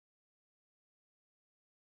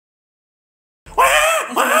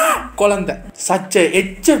குழந்தை. சச்ச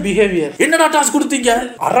எச்ச பிஹேவியர். என்னடா டாஸ்க் கொடுத்தீங்க?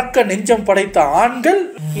 அரக்க நெஞ்சம் படைத்த ஆண்கள்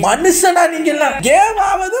மனுஷனா நீங்க எல்லாம்?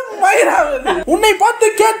 கேமாவது மயிராவது உன்னை பார்த்து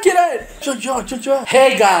கேட்கிறேன். Hey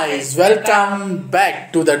guys, welcome back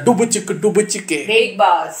to the டுபுச்சிக்கு Bigg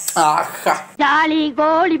boss. Aha jolly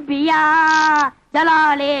கோழி பியா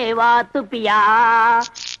ஜலாலே வாத்து பியா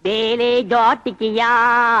வேலே ஜாட்டிக்கியா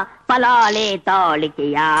பலாலே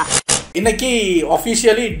தாளிக்கியா. இன்னைக்கு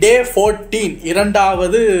ஆஃபிஷியலி டே 14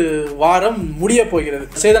 இரண்டாவது வாரம் முடிய போகிறது.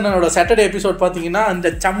 சேதனனோட சாட்டர்டே எபிசோட் பார்த்தீங்கன்னா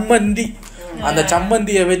அந்த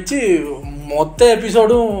சம்மந்தியை வச்சு மொத்த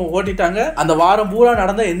எபிசோடும் ஓட்டிட்டாங்க. அந்த வாரம் பூரா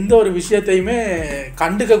நடந்த எந்த ஒரு விஷயத்தையுமே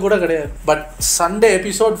கண்டுக்க கூட கிடையாது. பட் சண்டே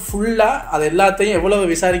எபிசோட் ஃபுல்லா அது எல்லாத்தையும்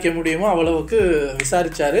எவ்வளவு விசாரிக்க முடியுமோ அவ்வளவுக்கு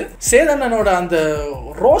விசாரிச்சாரு. சேதனனோட அந்த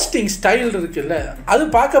ரோஸ்டிங் ஸ்டைல் இருக்குல்ல, அது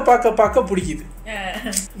பார்க்க பிடிக்குது.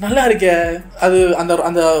 நல்லா இருக்கே. அது அந்த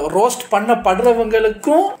அந்த ரோஸ்ட்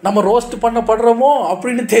பண்ணப்படுறவங்களுக்கும் நம்ம ரோஸ்ட் பண்ணப்படுறோமோ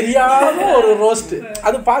அப்படின்னு தெரியாம ஒரு ரோஸ்ட்.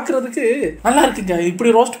 அது பாக்குறதுக்கு நல்லா இருக்குங்க.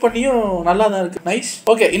 இப்படி ரோஸ்ட் பண்ணியும் நல்லா தான் இருக்கு. நைஸ்.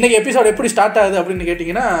 ஓகே, இன்னைக்கு எபிசோட் எப்படி ஸ்டார்ட் ஆகுது அப்படின்னு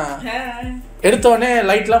கேட்டீங்கன்னா, எடுத்தோடனே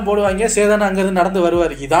லைட்லாம் போடுவாங்க. சேதன் அங்கிருந்து நடந்து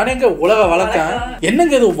வருவார். இதானேங்க உலக வழக்கம்.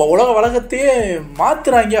 என்னங்க இது உலக வழக்கத்தையே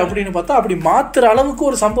மாத்துறாங்க அப்படின்னு பார்த்தா, அப்படி மாத்துற அளவுக்கு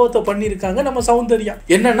ஒரு சம்பவத்தை பண்ணியிருக்காங்க நம்ம சௌந்தர்யா.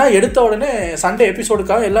 என்னன்னா, எடுத்த உடனே சண்டே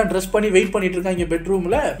எபிசோடுக்காக எல்லாம் ட்ரெஸ் பண்ணி வெயிட் பண்ணிட்டு இருக்காங்க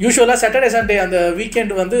பெட்ரூம்ல. யூஸ்வலா சாட்டர்டே சண்டே அந்த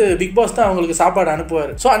வீக்கெண்ட் வந்து பிக் பாஸ் தான் அவங்களுக்கு சாப்பாடு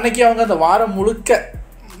அனுப்புவார். ஸோ அன்னைக்கு அவங்க அந்த வாரம் முழுக்க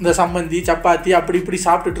இந்த சம்மந்தி சப்பாத்தி அப்படி இப்படி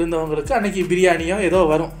சாப்பிட்டுட்டு இருந்தவங்களுக்கு அன்னைக்கு பிரியாணியோ ஏதோ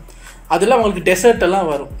வரும். அதில் அவங்களுக்கு டெசர்ட் எல்லாம்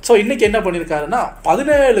வரும். ஸோ இன்னைக்கு என்ன பண்ணியிருக்காருன்னா,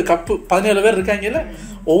 17 கப்பு, 17 பேர் இருக்காங்கல்ல,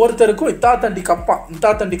 ஒவ்வொருத்தருக்கும் இத்தாத்தண்டி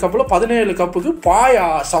கப்பில் 17 கப்புக்கு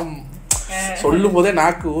பாயாசம். சொல்லும் போதே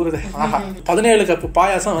நாக்கு ஊறுது. ஆஹா, 17 கப்பு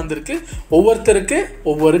பாயாசம் வந்திருக்கு. ஒவ்வொருத்தருக்கு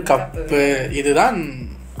ஒவ்வொரு கப்பு. இதுதான்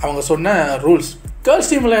அவங்க சொன்ன ரூல்ஸ்.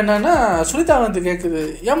 கேர்ள்ஸ் டீம்ல என்னன்னா, சுனிதா வந்து கேக்குது,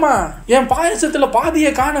 ஏமா என் பாயாசத்துல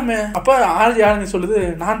பாதியை காணுமே. அப்ப யாருன்னு சொல்லுது,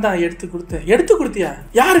 நான் தான் எடுத்து கொடுத்தியா?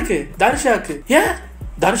 யாருக்கு? தர்ஷாக்கு. ஏன்?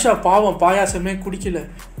 தர்ஷா பாவம் பாயாசமே குடிக்கல.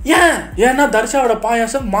 ஏன்னா தர்ஷாவோட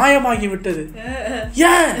பாயாசம் மாயமாகி விட்டது.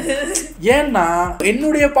 ஏன்னா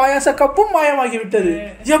என்னுடைய பாயாச கப்பும் மாயமாகி விட்டது.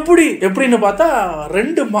 எப்படின்னு பார்த்தா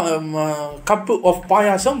 2 கப்பு ஆஃப்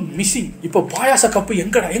பாயாசம் மிஸ்ஸிங். இப்போ பாயாச கப்பு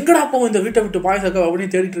எங்கடா போகும் இந்த வீட்டை விட்டு பாயாச கப்பு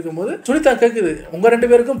அப்படின்னு தேடிட்டு இருக்கும்போது சுனிதா கேக்குது, உங்க 2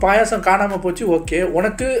 பேருக்கும் பாயாசம் காணாம போச்சு. ஓகே,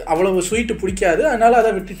 உனக்கு அவ்வளவு ஸ்வீட் பிடிக்காது, அதனால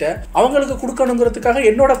அதை விட்டுட்டேன். அவங்களுக்கு கொடுக்கணுங்கிறதுக்காக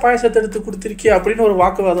என்னோட பாயாசத்தை எடுத்து கொடுத்திருக்கே அப்படின்னு ஒரு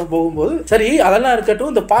வாக்குவாதம் போகும்போது, சரி அதெல்லாம்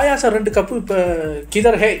இருக்கட்டும், இந்த பாயாசம் 2 கப்பு இப்ப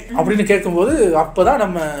கிதர் ஹே அப்படின்னு கேட்கும்போது, அப்பதான்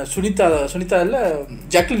நம்ம சுனிதா இல்ல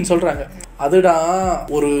ஜாக்லின் சொல்றாங்க, அதுடா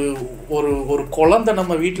ஒரு ஒரு குழந்தை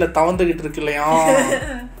நம்ம வீட்டுல தவந்துகிட்டு இருக்கு இல்லையா,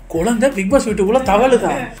 குழந்தை பிக் பாஸ் வீட்டுக்குள்ள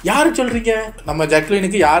தவழுதான். யாரு சொல்றீங்க? நம்ம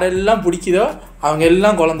ஜாக்லினுக்கு யாரெல்லாம் பிடிக்குதோ அவங்க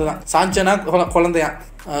எல்லாம் குழந்தை தான். சாஞ்சனா குழந்தையா,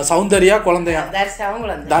 சௌந்தர்யா குழந்தையா,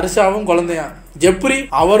 தர்ஷாவும் குழந்தையா, ஜெப்ரி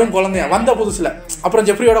அவரும் குழந்தையா வந்த புதுசுல. அப்புறம்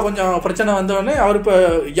ஜெப்ரியோட கொஞ்சம் பிரச்சனை வந்தோடனே அவர் இப்ப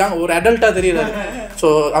ஒரு அடல்ட்டா தெரியுறாரு. ஸோ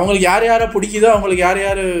அவங்களுக்கு யார பிடிக்குதோ, அவங்களுக்கு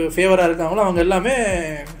யார் ஃபேவரா இருக்காங்களோ அவங்க எல்லாமே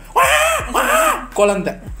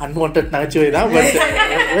குழந்தை. அன்வான்ட் நகைச்சுவை தான், பட்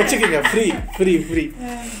வச்சுக்கோங்க, ஃப்ரீ.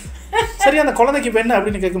 சரி, அந்த குழந்தைக்கு இப்ப என்ன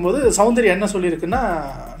அப்படின்னு கேட்கும்போது சௌந்தர்யா என்ன சொல்லியிருக்குன்னா,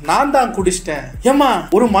 நான் தான் குடிச்சிட்டேன். ஏமா,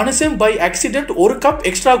 ஒரு மனுஷன் பை ஆக்சிடென்ட் 1 கப்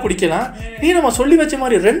எக்ஸ்ட்ரா குடிக்கலாம், நீ நம்ம சொல்லி வச்ச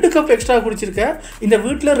மாதிரி 2 கப் எக்ஸ்ட்ரா குடிச்சிருக்க. இந்த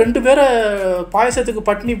வீட்டுல 2 பேரை பாயசத்துக்கு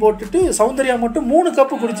பட்னி போட்டுட்டு சௌந்தர்யா மட்டும் 3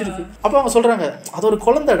 கப்பு குடிச்சிருக்கு. அப்ப அவங்க சொல்றாங்க, அது ஒரு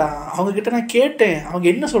குழந்தைடா. அவங்க கிட்ட நான் கேட்டேன், அவங்க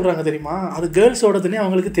என்ன சொல்றாங்க தெரியுமா, அது கேர்ள்ஸோடதுன்னே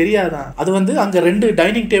அவங்களுக்கு தெரியாதான். அது வந்து அங்க 2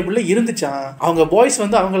 டைனிங் டேபிள்ல இருந்துச்சான். அவங்க பாய்ஸ்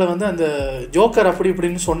வந்து அவங்கள வந்து அந்த ஜோக்கர் அப்படி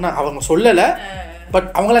இப்படின்னு சொன்னா, அவங்க சொல்லல, பட்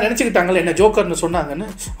அவங்களாம் நினச்சிக்கிட்டாங்கல்ல என்ன ஜோக்கர்னு சொன்னாங்கன்னு.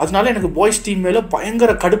 அதனால எனக்கு பாய்ஸ் டீம் மேலே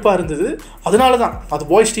பயங்கர கடுப்பாக இருந்தது. அதனால தான் அது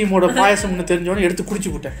பாய்ஸ் டீமோட பாயசம்னு தெரிஞ்சோடனே எடுத்து குடிச்சு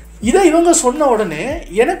விட்டேன். இதை இவங்க சொன்ன உடனே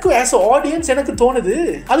எனக்கு ஆஸ் அ ஆடியன்ஸ் எனக்கு தோணுது,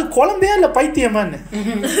 அது குழந்தையா இல்லை பைத்தியமான்னு.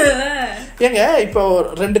 ஏங்க, இப்போ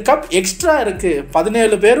 2 கப் எக்ஸ்ட்ரா இருக்கு,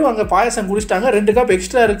 17 பேரும் அங்கே பாயசம் குடிச்சிட்டாங்க, 2 கப்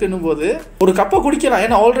எக்ஸ்ட்ரா இருக்குன்னு போது 1 கப்பை குடிக்கலாம்.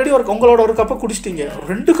 ஏன்னா ஆல்ரெடி உங்களோட 1 கப்பை குடிச்சிட்டீங்க,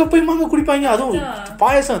 2 கப்பையும் அங்கே குடிப்பாங்க. அதுவும்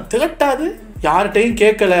பாயசம் திகட்டாது. யார்கிட்டையும்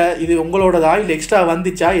கேட்கல இது உங்களோடதா இல்லை எக்ஸ்ட்ரா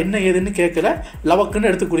வந்துச்சா என்ன ஏதுன்னு கேட்கல, லவக்குன்னு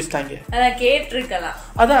எடுத்து குடிச்சிட்டாங்க.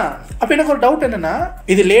 அதான். அப்ப எனக்கு ஒரு டவுட் என்னன்னா,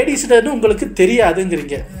 இது லேடிஸ்ன்னு உங்களுக்கு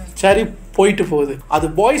தெரியாதுங்கிறீங்க. சரி, போயிட்டு போகுது. அது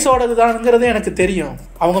பாய்ஸோடது தான்ங்கிறது எனக்கு தெரியும்.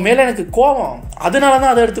 அவங்க மேல எனக்கு கோபம்,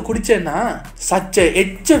 அதனாலதான் அதை எடுத்து குடிச்சேன்னா சச்ச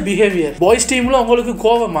எச்ச பிஹேவியர். பாய்ஸ் டீம்ல உங்களுக்கு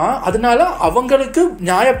கோபமா, அதனால அவங்களுக்கு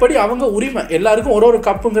நியாயப்படி அவங்க உரிமை, எல்லாருக்கும் ஒரு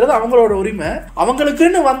கப்புங்கிறது அவங்களோட உரிமை.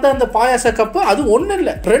 அவங்களுக்குன்னு வந்த அந்த பாயாச கப்பு அது ஒண்ணு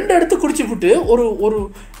இல்ல, 2 எடுத்து குடிச்சு விட்டு ஒரு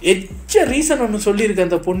எச்ச ரீசன் ஒன்று சொல்லியிருக்கு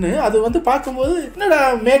அந்த பொண்ணு. அது வந்து பார்க்கும்போது, என்னடா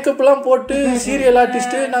மேக்கப் எல்லாம் போட்டு சீரியல்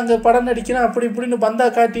ஆர்டிஸ்ட் நாங்க படம் நடிக்கிறோம் அப்படி இப்படின்னு பந்தா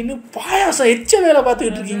காட்டின்னு பாயாசம் எச்ச வேலை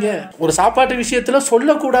பார்த்துக்கிட்டு இருக்கீங்க. ஒரு சாப்பாட்டு விஷயத்துல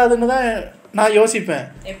சொல்லக்கூடாதுன்னு தான் நான் யோசிப்பேன்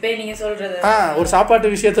நீங்க சொல்றது ஒரு சாப்பாட்டு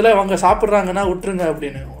விஷயத்துல அவங்க சாப்பிடுறாங்கன்னா விட்டுருங்க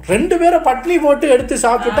அப்படின்னு. 2 பேரை பட்னி போட்டு எடுத்து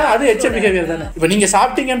சாப்பிட்டா அது எச்ச பிஹேவியர் தானே. இப்ப நீங்க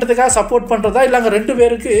சாப்பிட்டீங்கன்றதுக்காக சப்போர்ட் பண்றதா இல்ல அங்க 2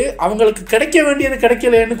 பேருக்கு அவங்களுக்கு கிடைக்க வேண்டியது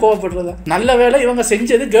கிடைக்கலன்னு கோவப்படுறதா? நல்ல வேலை இவங்க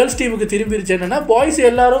செஞ்சது கேர்ள்ஸ் டீமுக்கு திரும்பிருச்சு. என்னன்னா பாய்ஸ்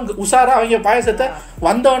எல்லாரும் உஷாரா அவங்க பாயசத்தை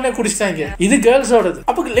வந்தவொடனே குடிச்சிட்டாங்க. இது கேர்ள்ஸோடது.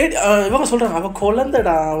 அப்ப இவங்க சொல்றாங்க அவ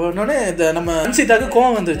குழந்தைடா. நம்ம அன்சிதாக்கு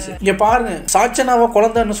கோவம் வந்துருச்சு. இங்க பாருங்க, சாச்சனாவ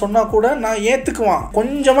குழந்தைன்னு சொன்னா கூட நான் ஏத்துக்குவான்,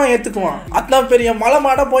 கொஞ்சமா ஏத்துக்குவான். அத்தனை பெரிய மலை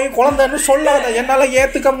மாட போய் குழந்தைன்னு சொல்லாத, என்னால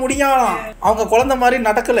ஏத்துக்க முடியும். அவங்க குழந்தை மாதிரி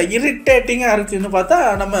நடக்கல, இரிட்டேட்டிங்கா இருக்குன்னு பார்த்தா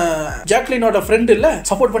நம்ம ஜாக்லினோட ஃப்ரெண்ட் இல்ல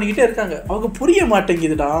சப்போர்ட் பண்ணிக்கிட்டே இருக்காங்க. அவங்க புரிய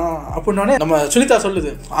மாட்டேங்குதுடா அப்படின்னோடனே நம்ம சுனிதா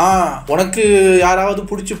சொல்லுது, உனக்கு யாராவது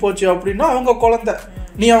பிடிச்சி போச்சு அப்படின்னா அவங்க குழந்தை,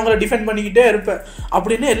 நீ அவங்கள டிஃபெண்ட் பண்ணிக்கிட்டே இருப்ப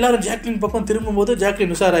அப்படின்னு எல்லாரும் ஜாக்லின் பக்கம் திரும்பும்போது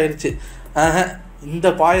ஜாக்லின் உஷாராயிருச்சு. இந்த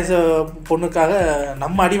பாயச பொண்ணுக்காக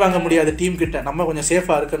நம்ம அடி வாங்க முடியாது டீம் கிட்ட, நம்ம கொஞ்சம்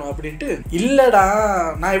சேஃபா இருக்கணும் அப்படின்ட்டு. இல்லடா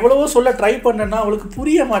நான் எவ்வளவோ சொல்ல ட்ரை பண்ணேன்னா அவளுக்கு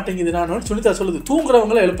புரிய மாட்டேங்குதுடான்னு சுனிதா சொல்லுது.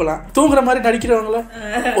 தூங்குறவங்கள எழுப்பலாம், தூங்குற மாதிரி நடிக்கிறவங்கள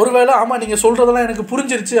ஒருவேளை ஆமா நீங்க சொல்றதெல்லாம் எனக்கு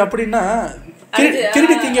புரிஞ்சிருச்சு அப்படின்னா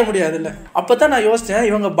திருடி திங்க முடியாது இல்ல. அப்பதான் நான் யோசிச்சேன்,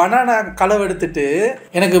 இவங்க பனானா களவு எடுத்துட்டு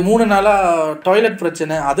எனக்கு 3 நாளா டாய்லெட்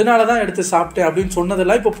பிரச்சனை அதனாலதான் எடுத்து சாப்பிட்டேன் அப்படின்னு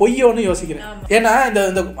சொன்னதெல்லாம் இப்ப பொய்யோன்னு யோசிக்கிறேன். ஏன்னா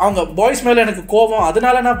இந்த அவங்க பாய்ஸ் மேல எனக்கு கோபம்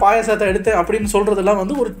அதனால நான் பாயசத்தை எடுத்தேன் அப்படின்னு சொல்றதெல்லாம்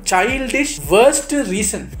வந்து ஒரு சைல்டிஷ் வேர்ஸ்ட்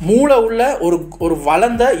ரீசன். மூளை உள்ள ஒரு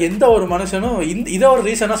வளர்ந்த எந்த ஒரு மனுஷனும் இதை ஒரு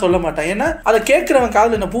ரீசனா சொல்ல மாட்டான். ஏன்னா அதை கேட்கிறவன்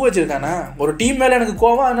காதுல என்ன பூ வச்சிருக்கானா? ஒரு டீம் மேல எனக்கு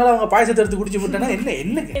கோபம் அதனால அவங்க பாயசத்தை எடுத்து குடிச்சு விட்டேன்னா என்ன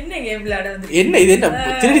இது? என்ன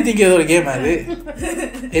திருடி திங்கிறது ஒரு கேம் அது?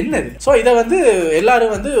 என்னது? சோ இத வந்து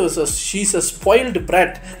எல்லாரும் வந்து ஷீஸ் a spoiled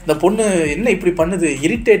brat, இந்த பொண்ணு என்ன இப்படி பண்ணுது,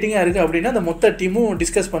 இரிட்டேட்டிங்கா இருக்கு அப்படின்னா அந்த மொத்த டீமும்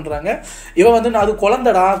டிஸ்கஸ் பண்றாங்க. இவ வந்து நான் அது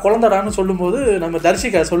குழந்தைடான்னு சொல்லும்போது நம்ம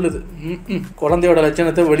தர்ஷிகா சொல்லுது, குழந்தையோட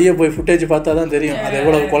லட்சணத்தை வெளியே போய் ஃபுட்டேஜ் பார்த்தா தான் தெரியும் அது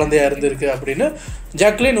எவ்வளவு குழந்தையா இருந்திருக்கு அப்படின்னு.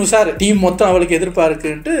 ஜாக்லின் உஷார், டீம் மொத்தம் அவளுக்கு எதிர்ப்பா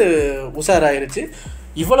இருக்குன்ட்டு உஷாராயிருச்சு.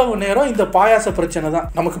 இவ்வளவு நேரம் இந்த பாயாச பிரச்சனை தான்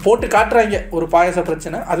நமக்கு போட்டு காட்டுறாங்க, ஒரு பாயாச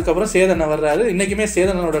பிரச்சனை. அதுக்கப்புறம் சேதனை வர்றாரு. இன்னைக்குமே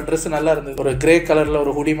சேதனோட ட்ரெஸ் நல்லா இருந்தது. ஒரு கிரே கலர்ல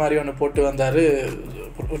ஒரு ஹுடி மாதிரி ஒன்று போட்டு வந்தாரு,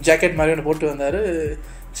 ஒரு ஜாக்கெட் மாதிரி ஒன்று போட்டு வந்தாரு,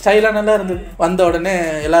 ஸ்டைலாக நல்லா இருந்தது. வந்த உடனே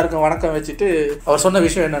எல்லாருக்கும் வணக்கம் வச்சுட்டு அவர் சொன்ன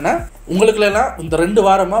விஷயம் என்னன்னா, உங்களுக்குலாம் இந்த 2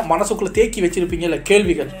 வாரமா மனசுக்குள்ள தேக்கி வச்சிருப்பீங்கல்ல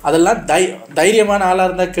கேள்விகள், அதெல்லாம் தைரியமான ஆளா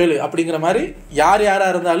இருந்தா கேளு அப்படிங்கிற மாதிரி யாரா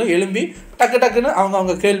இருந்தாலும் எழும்பி டக்குன்னு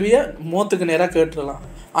அவங்க கேள்வியை மோத்துக்கு நேராக கேட்டுடலாம்.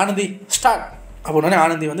 ஆனந்தி ஸ்டார்ட் அப்படின்னே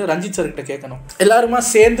ஆனந்தி வந்து ரஞ்சித் சார் கிட்ட கேட்கணும். எல்லாருமா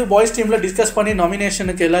சேர்ந்து பாய்ஸ் டீம்ல டிஸ்கஸ் பண்ணி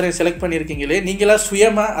நாமினேஷனுக்கு எல்லாரையும் செலக்ட் பண்ணியிருக்கீங்களே, நீங்களா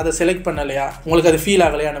சுயமா அதை செலக்ட் பண்ணலையா, உங்களுக்கு அது ஃபீல்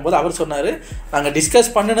ஆகலையான்னு போது அவர் சொன்னாரு, நாங்கள் டிஸ்கஸ்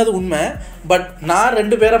பண்ணினது உண்மை, பட் நான்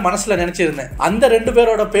 2 பேரை மனசுல நினைச்சிருந்தேன். அந்த 2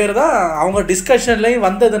 பேரோட பேர் தான் அவங்க டிஸ்கஷன்லயும்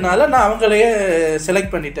வந்ததுனால நான் அவங்களையே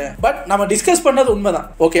செலக்ட் பண்ணிட்டேன். பட் நம்ம டிஸ்கஸ் பண்ணது உண்மைதான்.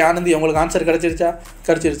 ஓகே ஆனந்தி, உங்களுக்கு ஆன்சர் கிடைச்சிருச்சா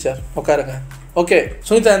உட்காருங்க. ஓகே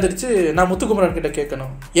சுனிதா எந்திரிச்சு, நான் முத்துக்குமரன் கிட்ட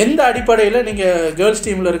கேட்கணும், எந்த அடிப்படையில் நீங்கள் கேர்ள்ஸ்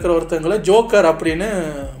டீமில் இருக்கிற ஒருத்தவங்களை ஜோக்கர் அப்படின்னு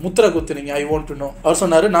முத்திரை குத்துனீங்க? I want to know. அவர்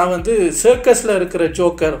சொன்னார், நான் வந்து சர்க்கஸில் இருக்கிற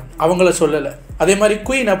ஜோக்கர் அவங்கள சொல்லலை. அதே மாதிரி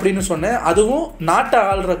குயின் அப்படின்னு சொன்னேன், அதுவும் நாட்டை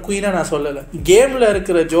ஆள்ற குயினை நான் சொல்லலை. கேமில்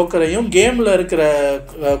இருக்கிற ஜோக்கரையும் கேமில் இருக்கிற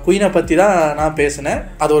குயினை பற்றி தான் நான் பேசினேன்.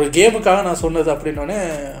 அது ஒரு கேமுக்காக நான் சொன்னது அப்படின்னோடனே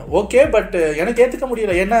ஓகே, பட் எனக்கு ஏற்றுக்க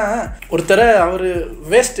முடியல. ஏன்னா ஒருத்தரை அவர்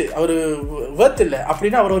வேஸ்ட்டு, அவர் வேர்த் இல்லை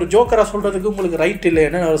அப்படின்னா அவர் ஒரு ஜோக்கராக சொல்கிறதுக்கு உங்களுக்கு ரைட்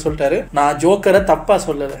இல்லைன்னு அவர் சொல்லிட்டாரு. நான் ஜோக்கரை தப்பாக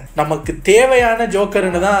சொல்லலை, நமக்கு தேவையான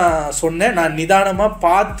ஜோக்கர்னு தான் சொன்னேன். நான் நிதானமாக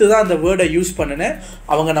பார்த்து தான் அந்த வேர்டை யூஸ் பண்ணினேன்.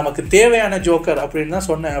 அவங்க நமக்கு தேவையான ஜோக்கர் அப்படின்னு தான்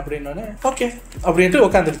சொன்னேன் அப்படின்னோடனே ஓகே அப்படின்ட்டு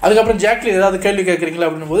உட்காந்துருச்சு. அதுக்கப்புறம் ஜாக்லின் ஏதாவது கேள்வி கேட்குறீங்களா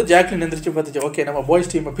அப்படின்னும் போது ஜாக்லின் எந்திரிச்சு பார்த்துச்சு, ஓகே நம்ம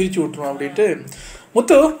பாய்ஸ் டீமை பிரித்து விட்டுருவோம் அப்படின்ட்டு.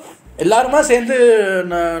 முத்து எல்லாருமா சேர்ந்து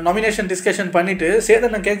நாமினேஷன் டிஸ்கஷன் பண்ணிட்டு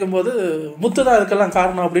சேதனை கேட்கும்போது, முத்து தான் அதுக்கெல்லாம்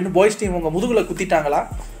காரணம் அப்படின்னு பாய்ஸ் டீம் உங்கள் முதுகுல குத்திட்டாங்களா,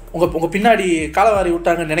 உங்க பின்னாடி காலவாரி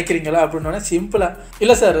விட்டாங்கன்னு நினைக்கிறீங்களா அப்படின்னோடனே சிம்பிளா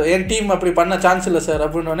இல்லை சார் என் டீம் அப்படி பண்ண சான்ஸ் இல்லை சார்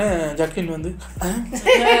அப்படின்னோடனே ஜாக்லின் வந்து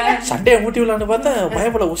சண்டையை மூட்டி விடலான்னு பார்த்தா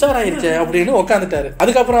பயப்பட உஷாராயிருச்சே அப்படின்னு உட்காந்துட்டாரு.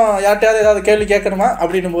 அதுக்கப்புறம் யார்கிட்டயாவது ஏதாவது கேள்வி கேட்கணுமா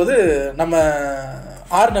அப்படின்னும் போது நம்ம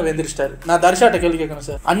ஆர்னவ் எந்திரிச்சிட்டாரு. நான் தர்ஷாட்ட கேள்வி கேட்கணும்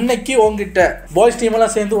சார், அன்னைக்கு உங்ககிட்ட பாய்ஸ் டீம்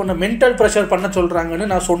எல்லாம் சேர்ந்து உன்னை மென்டல் ப்ரெஷர் பண்ண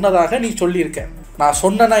சொல்றாங்கன்னு நான் சொன்னதாக நீ சொல்லியிருக்கேன், நான்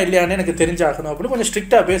சொன்னா இல்லையான்னு எனக்கு தெரிஞ்சாகணும் அப்படின்னு கொஞ்சம்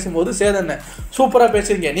ஸ்ட்ரிக்டா பேசும்போது சேதனை சூப்பரா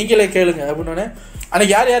பேசுறீங்க நீங்களே கேளுங்க அப்படின்னு.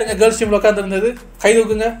 அன்னைக்கு யாருங்க கேர்ள்ஸ் டீம்ல உட்காந்து இருந்தது, கை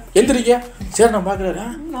தூக்குங்க எந்திரிக்க. சரி நான் பாக்குறாரு,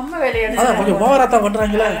 கொஞ்சம் ஓவராத்தான்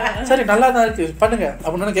பண்றாங்களா, சரி நல்லா தான் இருக்கு பண்ணுங்க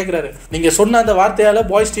அப்படின்னு கேட்கிறாரு. நீங்க சொன்ன அந்த வார்த்தையால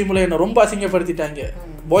பாய்ஸ் டீம்ல என்ன ரொம்ப அசிங்கப்படுத்திட்டாங்க,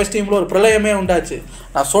 பாய்ஸ் டீம்ல ஒரு பிரளயமே உண்டாச்சு.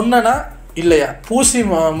 நான் சொன்னேன்னா இல்லையா, பூசி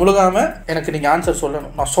முழுகாம எனக்கு நீங்க ஆன்சர்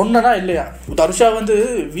சொல்லணும், நான் சொன்னா இல்லையா. தர்ஷா வந்து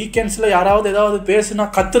வீக்கெண்ட்ஸ்ல யாராவது ஏதாவது பேசுனா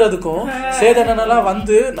கத்துறதுக்கும் சேதனெல்லாம்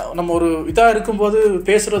வந்து நம்ம ஒரு இதா இருக்கும்போது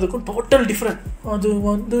பேசுறதுக்கும் டோட்டல் டிஃப்ரெண்ட். அது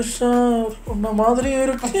வந்து சார் சொன்ன மாதிரி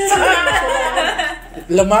இருக்கு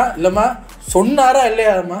இல்லம்மா சொன்னாரா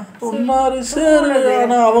இல்லையாமா? சொன்னாரு சார்.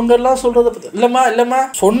 ஆனா அவங்க எல்லாம் சொல்றத பத்தி இல்லம்மா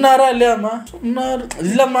சொன்னாரா இல்லையாமா? சொன்னாரு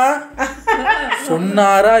இல்லம்மா.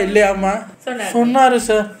 சொன்னாரா இல்லையாமா? சொன்னாரு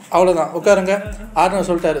சார். அவ்வளவுதான், உட்காருங்க. ஆர்னர்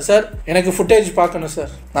சொல்லிட்டாரு, சார் எனக்கு ஃபுட்டேஜ் பார்க்கணும்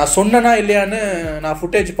சார், நான் சொன்னேனா இல்லையான்னு நான்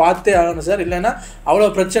ஃபுட்டேஜ் பார்த்தே ஆகணும் சார், இல்லைன்னா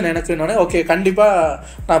அவ்வளோ பிரச்சனை எனக்கு. ஓகே, கண்டிப்பாக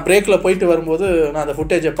நான் பிரேக்கில் போயிட்டு வரும்போது நான் அந்த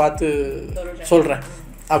ஃபுட்டேஜை பார்த்து சொல்கிறேன்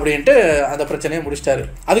அப்படின்ட்டு அந்த பிரச்சனையை முடிச்சிட்டாரு.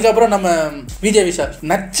 அதுக்கப்புறம் நம்ம விஜய் சார்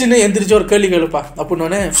நச்சுன்னு எந்திரிச்சு ஒரு கேள்வி கேளுப்பா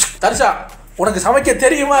அப்படின்னு, தர்ஷா உனக்கு சமைக்க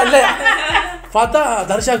தெரியுமா இல்லையா? பார்த்தா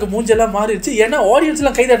தர்ஷாவுக்கு மூஞ்செல்லாம் மாறிடுச்சு. ஏன்னா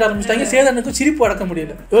ஆடியன்ஸ்லாம் கைதட்ட ஆரம்பிச்சிட்டாங்க. சேதனுக்கும் சிரிப்பு அடக்க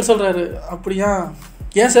முடியல. இவர் சொல்கிறாரு, அப்படியா,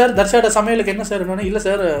 ஏன் சார் தர்ஷாவோட சமையலுக்கு என்ன சார்? இல்லை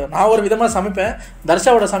சார், நான் ஒரு விதமாக சமைப்பேன்,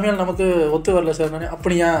 தர்ஷாவோட சமையல் நமக்கு ஒத்து வரல சார்.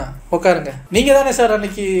 அப்படியா, உட்காருங்க. நீங்கள் தானே சார்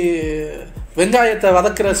அன்னைக்கு வெங்காயத்தை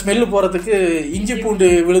வதக்குற ஸ்மெல்லு போகிறதுக்கு இஞ்சி பூண்டு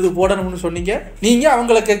விழுது போடணும்னு சொன்னீங்க, நீங்கள்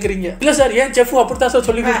அவங்கள கேட்குறீங்க. இல்லை சார், ஏன் செஃப் அப்படித்தான் சார்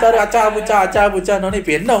சொல்லி கொடுத்தாரு, அச்சா புச்சான்னு.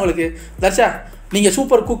 இப்போ என்ன உங்களுக்கு தர்ஷா நீங்கள்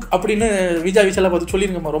சூப்பர் குக் அப்படின்னு விஜய் விஷாலை பார்த்து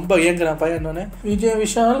சொல்லிருங்கம்மா, ரொம்ப ஏங்குறேன் பையன். விஜய்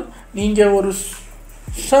விஷால் நீங்கள் ஒரு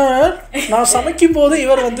சார், நான் சமைக்கும் போது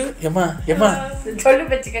இவர் ஏமா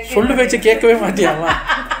சொல்லு பேச்சு கேட்கவே மாட்டியாமா?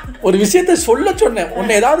 ஒரு விஷயத்த சொல்ல சொன்னேன்,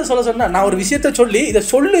 உன்னை ஏதாவது சொல்ல சொன்னா நான் ஒரு விஷயத்த சொல்லி இதை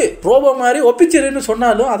சொல்லு ரோபோ மாதிரி ஒப்பிச்சிருன்னு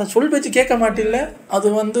சொன்னாலும் அதை சொல் பேச்சு கேட்க மாட்டில்ல,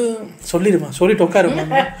 அது சொல்லிடுமா, சொல்லிட்டு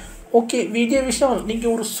உட்காருமா. ஓகே விஜய் விஷால்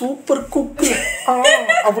நீங்கள் ஒரு சூப்பர் குக்கு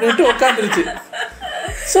அப்படின்ட்டு உட்காந்துருச்சு.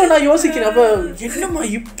 ஸோ நான் யோசிக்கிறேன், அப்போ என்னம்மா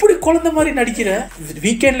இப்படி குழந்தை மாதிரி நடிக்கிற,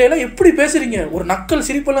 வீக்கெண்ட்லாம் எப்படி பேசுறீங்க, ஒரு நக்கல்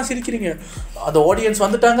சிரிப்பெல்லாம் சிரிக்கிறீங்க, அந்த ஆடியன்ஸ்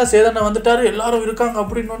வந்துட்டாங்க, சேதனை வந்துட்டாரு, எல்லாரும் இருக்காங்க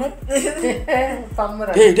அப்படின்னு,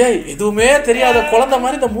 டேய் எதுவுமே தெரியாத குழந்தை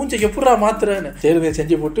மாதிரி இந்த மூஞ்சை எப்படா மாத்துறேன்னு தேர்வை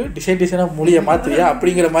செஞ்சு போட்டு டிசைனாக மொழியை மாத்துறியா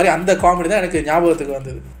அப்படிங்கிற மாதிரி அந்த காமெடி தான் எனக்கு ஞாபகத்துக்கு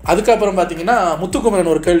வந்தது. அதுக்கப்புறம் பார்த்தீங்கன்னா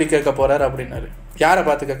முத்துக்குமரன் ஒரு கேள்வி கேட்க போறாரு அப்படின்னாரு. யாரை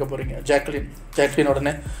பார்த்து கேட்க போறீங்க? ஜாக்லின்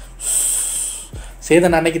உடனே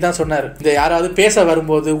சேதன் அன்னைக்கு தான் சொன்னார், இந்த யாராவது பேச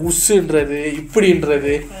வரும்போது உஸ்ன்றது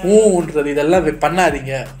இப்படின்றது ஊன்றது இதெல்லாம்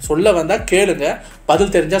பண்ணாதீங்க, சொல்ல வந்தால் கேளுங்க,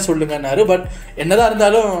 பதில் தெரிஞ்சால் சொல்லுங்கன்னாரு. பட் என்னதான்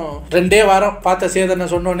இருந்தாலும் 2 வாரம் பார்த்த சேதனை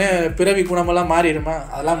சொன்னோன்னே பிறவி குணமெல்லாம் மாறிடுமா?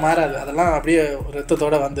 அதெல்லாம் மாறாது, அதெல்லாம் அப்படியே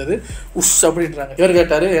ரத்தத்தோட வந்தது. உஷ் அப்படின்றாங்க. இவர்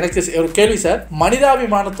கேட்டார், எனக்கு ஒரு கேள்வி சார்,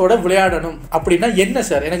 மனிதாபிமானத்தோட விளையாடணும் அப்படின்னா என்ன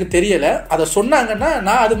சார்? எனக்கு தெரியலை, அதை சொன்னாங்கன்னா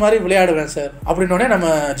நான் அது மாதிரி விளையாடுவேன் சார் அப்படின்னோடனே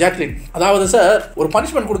நம்ம ஜாக்லின், அதாவது சார் ஒரு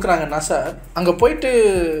பனிஷ்மெண்ட் கொடுக்குறாங்கன்னா சார் அங்கே போயிட்டு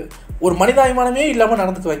ஒரு மனிதாபிமானமே இல்லாமல்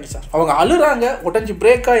நடந்துக்குவாங்க சார். அவங்க அழுறாங்க, உடஞ்சி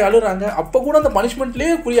பிரேக் ஆகி அழுறாங்க, அப்போ கூட அந்த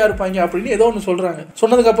பனிஷ்மெண்ட்லேயே குறியா இருப்பாங்க அப்படின்னு ஏதோ ஒன்று சொல்கிறாங்க.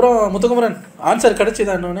 சொன்னதுக்கப்புறம் முத்துக்குமரன் ஆன்சர்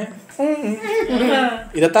கிடைச்சிதான் இன்னொன்று,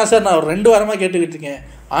 இதைத்தான் சார் நான் ஒரு 2 வாரமாக கேட்டுக்கிட்டு இருக்கேன்,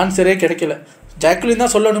 ஆன்சரே கிடைக்கல. ஜாக்லின்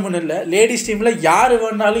தான் சொல்லணும்னு இல்லை, லேடிஸ் டீமில் யார்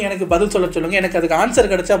வேணாலும் எனக்கு பதில் சொல்லுங்கள், எனக்கு அதுக்கு ஆன்சர்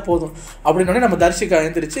கிடைச்சா போதும் அப்படின்னு நம்ம தர்ஷிகா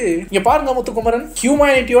எழுந்திரிச்சு, இங்கே பாருங்க முத்துக்குமரன்,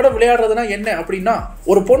 ஹியூமனிட்டியோட விளையாடுறதுனா என்ன அப்படின்னா,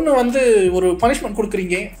 ஒரு பொண்ணு ஒரு பனிஷ்மெண்ட்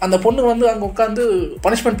கொடுக்குறீங்க, அந்த பொண்ணு அங்கே உட்காந்து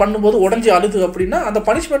பனிஷ்மெண்ட் பண்ணும்போது உடஞ்சி அழுது அப்படின்னா அந்த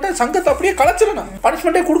பனிஷ்மெண்ட்டை சங்கத்தை அப்படியே கலைச்சிடணும்,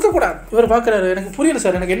 பனிஷ்மெண்ட்டே கொடுக்கக்கூடாது. இவர் பார்க்குறாரு, எனக்கு புரியல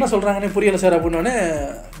சார், எனக்கு என்ன சொல்கிறாங்கன்னு புரியல சார் அப்படின்னு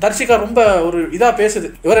தர்ஷிகா ரொம்ப ஒரு இதாக பேசுது.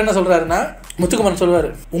 இவர் என்ன சொல்கிறாருன்னா, முத்துக்குமரன் சொல்லுவார்,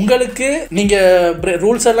 உங்களுக்கு நீங்கள்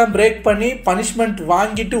ரூல்ஸ் எல்லாம் பிரேக் பண்ணி பனிஷ்மெண்ட்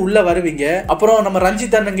வாங்கிட்டு உள்ள வருவீங்க, அப்புறம் நம்ம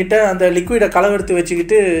ரஞ்சித் அண்ணன் கிட்ட அந்த லிக்விடை களவெடுத்து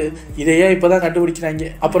வச்சுக்கிட்டு இதையே இப்போதான் கண்டுபிடிக்கிறாங்க,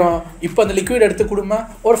 அப்புறம் இப்போ அந்த லிக்விட் எடுத்து கொடுமா,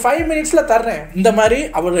 ஒரு 5 மினிட்ஸ்ல தர்றேன், இந்த மாதிரி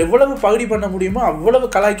அவர் எவ்வளவு பகுடி பண்ண முடியுமோ அவ்வளவு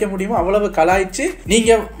கலாய்க்க முடியுமோ அவ்வளவு கலாய்ச்சி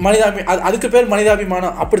நீங்க அதுக்கு பேர்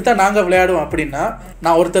மனிதாபிமானம், அப்படித்தான் நாங்க விளையாடுவோம் அப்படின்னா,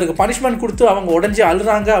 நான் ஒருத்தருக்கு பனிஷ்மெண்ட் கொடுத்து அவங்க உடஞ்சி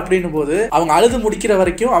அழுறாங்க அப்படின்னும் போது அவங்க அழுது முடிக்கிற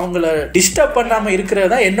வரைக்கும் அவங்கள டிஸ்டர்ப் பண்ணாம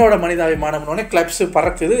இருக்கிறது தான் என்னோட மனிதாபிமானம். கிளப்ஸ்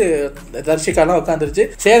பறக்குது. தர்ஷிகாலாம் உட்காந்துருச்சு.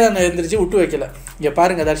 சேதன் எழுந்திரிச்சு விட்டு வைக்கல. இங்க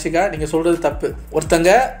பாருங்க தர்ஷிகா, நீங்க சொல்றது தப்பு. ஒருத்தங்க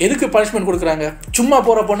எதுக்கு பனிஷ்மெண்ட் கொடுக்குறாங்க? சும்மா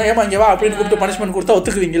போற பொண்ணு ஏமா இங்க வா அப்படின்னு கூப்பிட்டு பனிஷ்மெண்ட் கொடுத்தா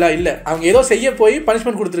ஒத்துக்குவீங்களா? இல்ல, அவங்க ஏதோ செய்ய போய்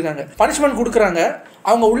பனிஷ்மெண்ட் கொடுத்துருக்காங்க. பனிஷ்மெண்ட் கொடுக்குறாங்க,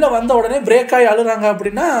 அவங்க உள்ள வந்த உடனே பிரேக் ஆகி அழுறாங்க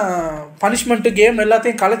அப்படின்னா பனிஷ்மெண்ட் கேம்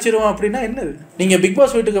எல்லாத்தையும் கலைச்சிரும் அப்படின்னா என்னது? நீங்க பிக்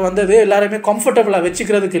பாஸ் வீட்டுக்கு வந்தது எல்லாருமே கம்ஃபர்டபுளா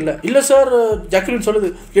வச்சுக்கிறதுக்கு இல்ல. இல்ல சார், ஜாக்லின் சொல்லுது,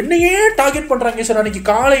 என்னையே டார்கெட் பண்றாங்க சார், அன்னைக்கு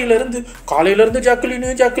காலையில இருந்து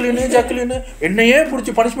ஜாக்லின் என்னையே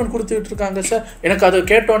பிடிச்சி பனிஷ்மெண்ட் கொடுத்துட்டு இருக்காங்க சார். எனக்கு அது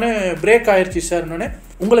கேட்டோன்னே பிரேக் ஆயிடுச்சு சார்.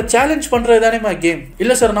 உங்களை சேலஞ்ச் பண்றது தானேமா கேம்.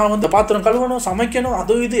 இல்ல சார், நான் பாத்திரம் கழுவணும், சமைக்கணும்,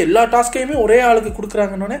 அது இது எல்லா டாஸ்கையுமே ஒரே ஆளுக்கு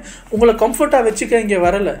கொடுக்குறாங்கன்னு உங்களை கம்ஃபர்ட்டா வச்சுக்க இங்க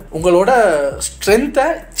வரல. உங்களோட ஸ்ட்ரென்த்தை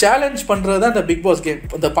சேலஞ்ச் பண்றது தான் இந்த பிக் பாஸ் கேம்.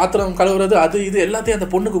 இந்த பாத்திரம் கழுவுறது அது இது எல்லாத்தையும் அந்த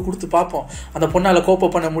பொண்ணுக்கு கொடுத்து பார்ப்போம், அந்த பொண்ணால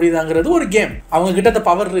கோப்ப பண்ண முடியுதாங்கிறது ஒரு கேம். அவங்க கிட்ட அந்த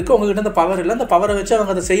பவர் இருக்கு, உங்ககிட்ட அந்த பவர் இல்லை, அந்த பவரை வச்சு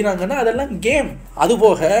அவங்க அதை செய்யறாங்கன்னா அதெல்லாம் கேம். அது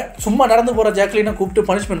போக சும்மா நடந்து போற ஜாக்லினை கூப்பிட்டு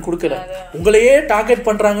பனிஷ்மெண்ட் கொடுக்கல, உங்களையே டார்கெட்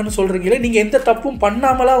பண்றாங்கன்னு சொல்றீங்களே, நீங்க எந்த தப்பும்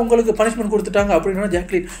பண்ணாமலா உங்களுக்கு பனிஷ்மெண்ட் கொடுத்துட்டாங்க அப்படின்னா ஜாக்லின்,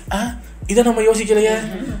 இதை நம்ம யோசிக்கலையே,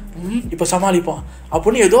 இப்ப சமாளிப்போம்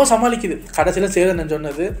அப்படின்னு ஏதோ சமாளிக்குது. கடைசியில சேதனன்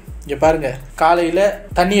சொன்னது, இங்க பாருங்க, காலையில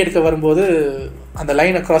தண்ணி எடுக்க வரும்போது அந்த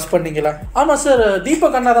லைனை கிராஸ் பண்ணீங்களா? ஆமா சார்,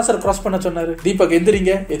 தீபக் அண்ணா தான் சார் கிராஸ் பண்ண சொன்னாரு. தீபக்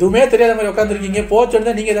எந்திரிங்க, எதுவுமே தெரியாத மாதிரி உட்காந்துருக்கீங்க,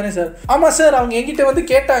 போச்சோன்னு நீங்க தானே சார்? ஆமா சார், அவங்க எங்கிட்ட வந்து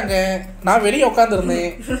கேட்டாங்க, நான் வெளியே உட்காந்துருந்தேன்,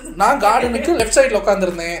 நான் கார்டனுக்கு லெஃப்ட் சைட்ல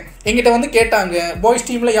உட்காந்துருந்தேன், எங்கிட்ட வந்து கேட்டாங்க, பாய்ஸ்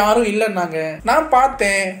டீம்ல யாரும் இல்லைன்னாங்க, நான்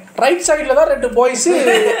பார்த்தேன் ரைட் சைட்ல தான் 2 பாய்ஸ்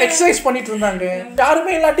எக்ஸசைஸ் பண்ணிட்டு இருந்தாங்க,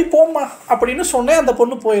 யாருமே இல்லாட்டி போமா அப்படின்னு சொன்னேன். அந்த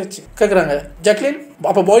பொண்ணு போயிருச்சு. கேக்குறாங்க, ஜக்லின்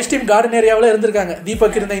அப்ப பாய்ஸ் டீம் கார்டன் ஏரியாவில் இருந்திருக்காங்க,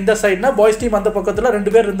 தீபக் இருந்த இந்த சைட்னா பாய்ஸ் டீம் அந்த பக்கத்துல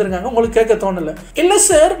 2 பேர் இருந்திருக்காங்க, உங்களுக்கு கேட்க தோணல? இல்ல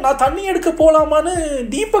சார், நான் தண்ணி எடுக்க போலாமான்னு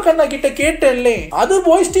தீபக் அண்ணா கிட்ட கேட்டேன்லே, அது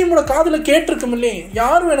பாய்ஸ் டீமோட காதுல கேட்டிருக்கும் இல்லையே,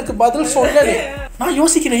 யாரும் எனக்கு பதில் சொல்லலே. நான்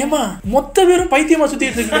யோசிக்கிறேன், ஏமா மொத்த பேரும் பைத்தியமா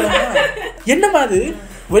சுத்திட்டு இருக்கீங்களா? என்னமா அது?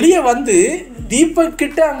 வெளியே வந்து தீபக்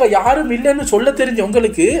கிட்ட அங்க யாரும் இல்லைன்னு சொல்ல தெரிஞ்ச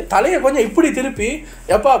உங்களுக்கு தலையை கொஞ்சம் இப்படி திருப்பி,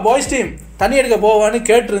 எப்பா பாய்ஸ் டீம் தண்ணி எடுக்க போவான்னு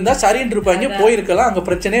கேட்டிருந்தா சரின்னு இருப்பாங்க, போயிருக்கலாம், அங்க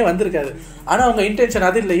பிரச்சனையே வந்திருக்காது. ஆனா அவங்க இன்டென்ஷன்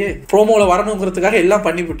அது இல்லையே, ப்ரோமோல வரணுங்கிறதுக்காக எல்லாம்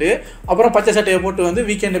பண்ணிவிட்டு அப்புறம் பச்சை சட்டையை போட்டு வந்து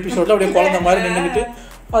வீக்கெண்ட் எபிசோட்ல அப்படியே குழந்தை மாதிரி நின்றுக்கிட்டு,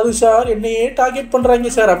 அது சார் என்னையே டார்கெட் பண்றாங்க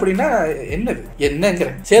சார் அப்படின்னா என்னது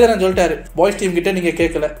என்னங்கிறேன். சேதனன் சொல்லிட்டாரு, பாய்ஸ் டீம் கிட்ட நீங்க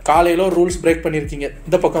கேட்கல, காலையில ஒரு ரூல்ஸ் பிரேக் பண்ணிருக்கீங்க,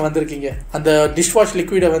 இந்த பக்கம் வந்திருக்கீங்க, அந்த டிஷ் வாஷ்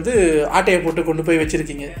லிக்விட வந்து ஆட்டையை போட்டு கொண்டு போய்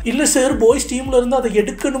வச்சிருக்கீங்க. இல்ல சார், பாய்ஸ் டீம்ல இருந்து அதை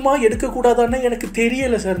எடுக்கணுமா எடுக்க கூடாதான்னு எனக்கு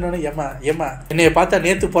தெரியல சார். நானு ஏமா என்னைய பார்த்தா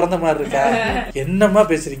நேத்து பிறந்த மாதிரி இருக்கா, என்னமா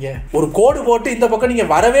பேசுறீங்க? ஒரு கோடு போட்டு இந்த பக்கம் நீங்க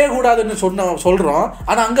வரவே கூடாதுன்னு சொல்றோம்,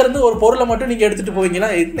 ஆனா அங்க இருந்து ஒரு பொருளை மட்டும் நீங்க எடுத்துட்டு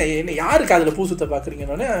போவீங்களா? என்ன யாருக்கு அதுல பூசுத்த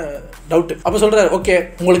பாக்குறீங்கன்னு டவுட். அப்ப சொல்றாரு, ஓகே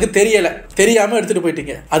உங்களுக்கு தெரியல, தெரியாம எடுத்துட்டு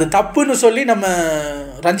போயிட்டீங்க, அது தப்புன்னு சொல்லி நம்ம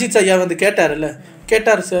ரஞ்சித் ஐயா வந்து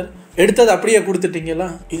கேட்டாரு சார், எடுத்தது அப்படியே கொடுத்துட்டீங்களா?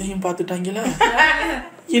 இதையும் பார்த்துட்டாங்களா?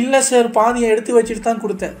 இல்ல சார், பாதியை எடுத்து வச்சுட்டு தான்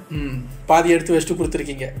கொடுத்தேன். பாதி எடுத்து வச்சுட்டு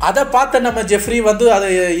கொடுத்துருக்கீங்க. அதை பார்த்த நம்ம ஜெஃப்ரி வந்து அதை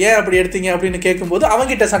ஏன் அப்படி எடுத்தீங்க அப்படின்னு கேட்கும்போது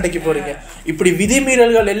அவங்கிட்ட சண்டைக்கு போறீங்க. இப்படி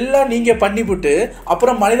விதிமீறல்கள் எல்லாம் நீங்க பண்ணிவிட்டு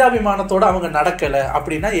அப்புறம் மனிதாபிமானத்தோட அவங்க நடக்கல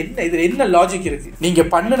அப்படின்னா என்ன? இதுல என்ன லாஜிக் இருக்கு? நீங்க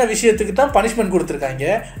பண்ணின விஷயத்துக்கு தான் பனிஷ்மெண்ட் கொடுத்துருக்காங்க,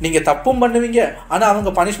 நீங்க தப்பும் பண்ணுவீங்க, ஆனா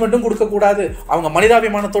அவங்க பனிஷ்மெண்ட்டும் கொடுக்க கூடாது, அவங்க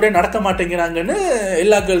மனிதாபிமானத்தோட நடக்க மாட்டேங்கிறாங்கன்னு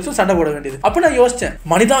எல்லா கேர்ள்ஸும் சண்டை போட வேண்டியது. அப்ப நான் யோசிச்சேன்,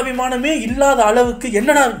 மனிதாபிமானமே இல்லாத அளவுக்கு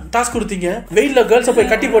என்னடா டாஸ்க் கொடுத்தீங்க? வெயில்ல கேர்ள்ஸை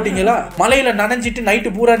போய் கட்டி போட்டீங்களா? மலையில நனைஞ்சிட்டு நைட்டு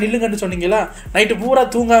பூரா நில்லுங்கன்னு சொன்னீங்களா? நைட்டு பூரா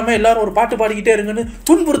தூங்காம எல்லாரும் ஒரு பாட்டு பாடிக்கிட்டே இருங்கன்னு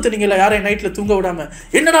துன்புறுத்துனீங்களா யாரையும் நைட்ல தூங்க விடாம?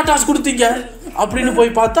 என்னடா டாஸ்க் கொடுத்தீங்க அப்படின்னு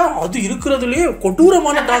போய் பார்த்தா அது இருக்கிறதுலயே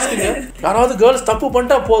கொடூரமான டாஸ்க்குங்க. யாராவது கேர்ள்ஸ் தப்பு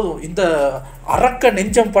பண்ணிட்டா போதும், இந்த அரக்க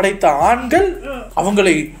நெஞ்சம் படைத்த ஆண்கள்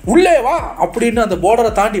அவங்களை உள்ளே வா அப்படின்னு அந்த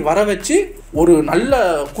பார்டரை தாண்டி வர வச்சு ஒரு நல்ல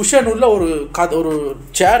குஷன் உள்ள ஒரு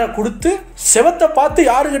சேரை கொடுத்து செவத்தை பார்த்து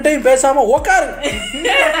யாருகிட்டையும் பேசாம உக்காரு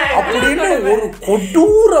அப்படின்னு ஒரு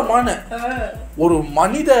கொடூரமான ஒரு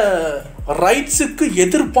மனித ரைட்ஸுக்கு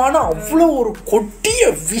எதிர்ப்பான அவ்வளவு ஒரு கொட்டிய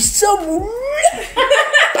விஷமுள்ள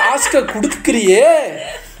டாஸ்க கொடுக்கிறியே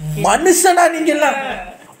மனுஷனா நீங்க எல்லாம்?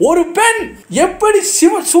 ஒரு பெண் எப்படி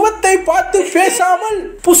சுவத்தை பார்த்து பேசாமல்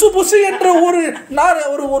புசு புசு என்ற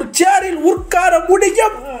ஒரு சேரில் உட்கார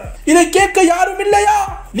முடியும்? இதை கேட்க யாரும் இல்லையா?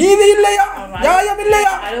 நீதி இல்லையா? நியாயம்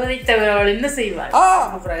இல்லையா?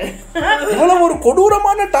 இவ்வளவு ஒரு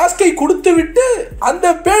கொடூரமான டாஸ்கை கொடுத்து விட்டு அந்த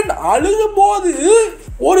பெண் அழுகும் போது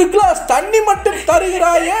ஒரு கிளாஸ் தண்ணி மட்டும்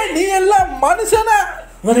தருகிறாயே, நீ எல்லாம் மனுஷனா?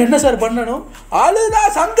 என்ன சார் பண்ணணும்? அழுதா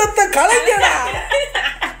சங்கத்தை கலைஞடா,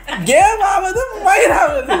 கேம் ஆவது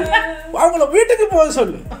மயிராவது, அவங்கள வீட்டுக்கு போக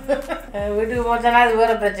சொல்லு. வீட்டுக்கு போச்சா அது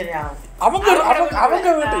வேற பிரச்சனை ஆகும். அவங்க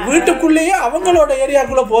வீட்டுக்குள்ளேயே அவங்களோட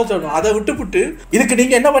ஏரியாக்குள்ள போக சொல்லணும். அதை விட்டுப்புட்டு இதுக்கு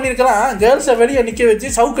நீங்க என்ன பண்ணிருக்கலாம்? கேர்ள்ஸை வெளியே நிக்க வச்சு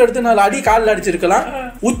சவுக்கு எடுத்து 4 அடி காலில் அடிச்சிருக்கலாம்,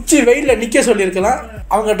 உச்சி வெயில நிக்க சொல்லியிருக்கலாம்,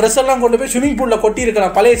 அவங்க ட்ரெஸ் எல்லாம் கொண்டு போய் ஸ்விமிங் பூல்ல கொட்டி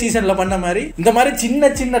இருக்கலாம் பழைய சீசன்ல பண்ண மாதிரி. இந்த மாதிரி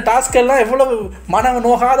சின்ன சின்ன டாஸ்க் எல்லாம் எவ்வளவு மன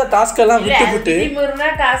நோகாத டாஸ்க் எல்லாம் விட்டுவிட்டு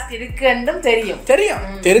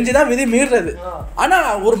தெரிஞ்சுதான் விதி மீறது. ஆனா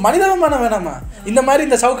ஒரு மனிதாபிமானம் வேணாமா? இந்த மாதிரி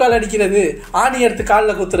இந்த சவுக்கால் அடிக்கிறது, ஆணி எடுத்து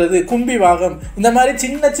காலில் குத்துறது, கும்பி வாகம், இந்த மாதிரி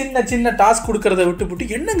சின்ன சின்ன சின்ன டாஸ்க் கொடுக்கறத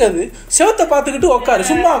விட்டுவிட்டு என்னங்க அது செவத்தை பார்த்துக்கிட்டு உட்காரு,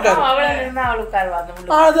 சும்மா உட்காரு.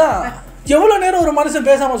 அதான் எவ்வளவு நேரம் ஒரு மனுஷன்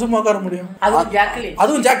பேசாம சும்மா உட்கார முடியும்?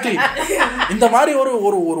 அதுவும் ஜாக்லின் இந்த மாதிரி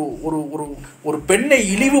ஒரு பெண்ணை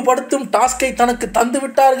இழிவுபடுத்தும் டாஸ்கை தனக்கு தந்து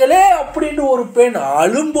விட்டார்களே அப்படின்னு ஒரு பெண்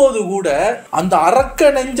அழும்போது கூட அந்த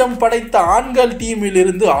அரக்க நெஞ்சம் படைத்த ஆண்கள் டீமில்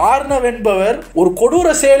இருந்து ஆர்னவ் என்பவர் ஒரு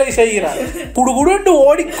கொடூர செயலை செய்கிறார். குடுகுடுன்னு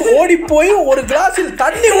ஓடி போய் ஒரு கிளாஸில்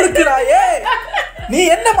தண்ணி கொடுக்கிறாயே, நீ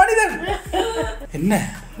என்ன மனிதன்? என்ன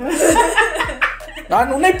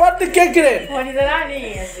நான் உன்னை பார்த்து கேட்கிறேன்,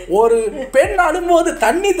 ஒரு பெண் அழும்போது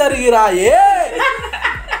தண்ணி தருகிறாயே,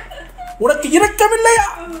 உனக்கு இரக்கமில்லையா?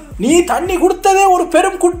 நீ தண்ணி கொடுத்ததே ஒரு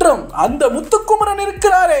பெரும் குற்றம். அந்த முத்துக்குமரன்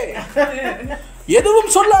இருக்கிறாரே,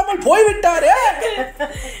 எதுவும் சொல்லாமல் போய்விட்டாரே,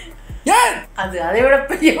 ஏன்? அது அதை விட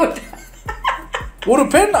பெரிய ஒரு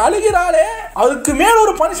பெண் அழுகிறாளே, அதுக்கு மேல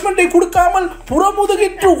ஒரு பனிஷ்மெண்டை கொடுக்காமல்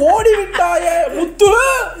புறமுதுகிட்டு ஓடிவிட்டாயே முத்து,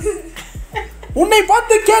 உன்னை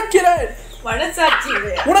பார்த்து கேட்கிறேன்,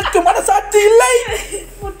 உனக்கு மனசாட்சி இல்லை?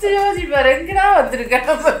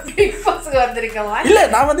 இல்ல,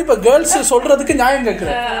 நான் வந்து இப்ப கேர்ள்ஸ் சொல்றதுக்கு நியாயம்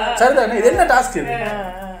கேட்கிறேன். சரிதானே? இது என்ன டாஸ்க்? இது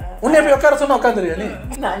உன்னை போய் உட்கார சொன்னா உட்காந்துருக்க நீ?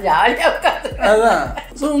 அதான்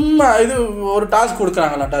சும்மா இது ஒரு டாஸ்க்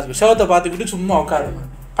கொடுக்குறாங்களா? டாஸ்க் ஷோத்தை பார்த்துக்கிட்டு சும்மா உட்காருங்க.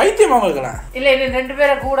 பைத்தியம் அவங்களுக்குலாம். இல்ல இல்ல, 2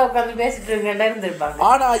 பேரை கூட உட்கார்ந்து பேசிட்டு இருந்திருப்பாங்க.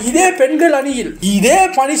 ஆனா இதே பெண்கள் அணியில் இதே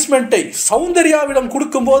பனிஷ்மெண்டை சௌந்தர்யாவிடம்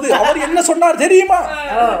கொடுக்கும் போது அவர் என்ன சொன்னார் தெரியுமா?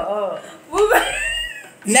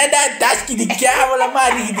 இது கேவலமா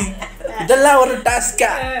இருக்குது, இதெல்லாம் ஒரு டாஸ்கா?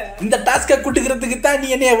 இந்த டாஸ்கை குட்டுக்கிறதுக்கு தான் நீ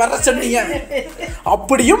என்னைய வர சொன்னீங்க.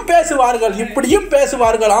 அப்படியும் பேசுவார்கள், இப்படியும்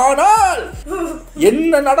பேசுவார்கள். ஆனால்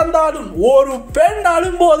என்ன நடந்தாலும் ஒரு பெண்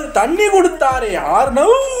அழும்போது தண்ணி கொடுத்தாரே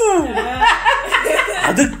ஆர்னவ்,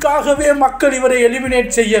 அதுக்காகவே மக்கள் இவரை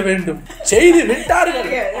எலிமினேட் செய்ய வேண்டும். செய்து விட்டார்கள்.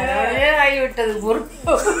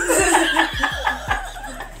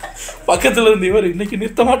 பக்கத்துல இருந்து இவர் இன்னைக்கு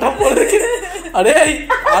நிறுத்த மாட்டான் போல இருக்கு. அடே,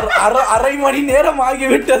 அரை மணி நேரம்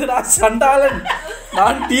ஆகிவிட்டது, நான் சண்டாளன்,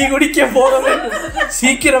 நான் டீ குடிக்க போக வேண்டும்,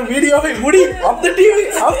 சீக்கிரம் வீடியோவை முடி, அந்த டிவி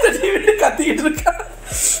கத்திக்கிட்டு இருக்கா.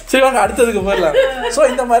 சரி வாங்க அடுத்ததுக்கு போயிடலாம். ஸோ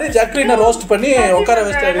இந்த மாதிரி ஜாக்லினை ரோஸ்ட் பண்ணி உட்கார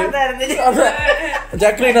வச்சிட்டாரு.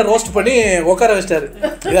 ஜாக்லினை ரோஸ்ட் பண்ணி உட்கார வச்சிட்டாரு.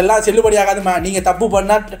 இதெல்லாம் செல்லுபடி ஆகாதுமா, நீங்க தப்பு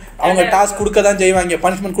பண்ணா அவங்க டாஸ்க் கொடுக்க தான் செய்வாங்க,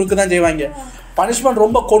 பனிஷ்மெண்ட் கொடுக்க தான் செய்வாங்க. பனிஷ்மெண்ட்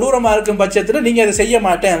ரொம்ப கொடூரமா இருக்கும் பட்சத்தில் நீங்க அதை செய்ய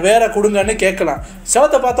மாட்டேன் வேற கொடுங்கன்னு கேட்கலாம்.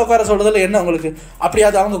 செவத்தை பார்த்து உட்கார சொல்றதுல என்ன உங்களுக்கு? அப்படி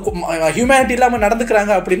அது அவங்க ஹியூமனிட்டி இல்லாம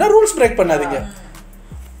நடந்துக்கிறாங்க அப்படின்னா ரூல்ஸ் பிரேக் பண்ணாதீங்க.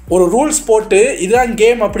 ஒரு ரூல்ஸ் போட்டு இதுதான்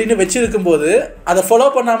கேம் அப்படின்னு வச்சிருக்கும் போது அதை ஃபாலோ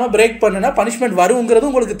பண்ணாமல் பிரேக் பண்ணுனா பனிஷ்மெண்ட் வருங்கிறது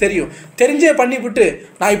உங்களுக்கு தெரியும். தெரிஞ்சே பண்ணிவிட்டு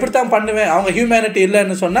நான் இப்படித்தான் பண்ணுவேன், அவங்க ஹியூமனிட்டி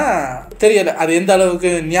இல்லைன்னு சொன்னால் தெரியலை அது எந்த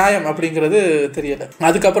அளவுக்கு நியாயம் அப்படிங்கிறது தெரியலை.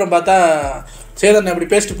 அதுக்கப்புறம் பார்த்தா சேதன் அப்படி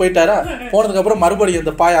பேசிட்டு போயிட்டாரா, போனதுக்கப்புறம் மறுபடியும்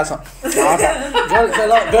இந்த பாயாசம்,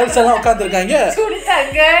 கேர்ள்ஸ் எல்லாம் உட்காந்துருக்காங்க.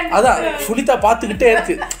 அதான் சுனிதா பார்த்துக்கிட்டே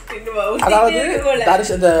இருக்கு. அதாவது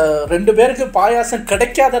இந்த 2 பேருக்கு பாயாசம்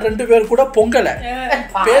கிடைக்காத 2 பேர் கூட பொங்கலை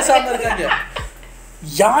பேசாம இருக்காங்க.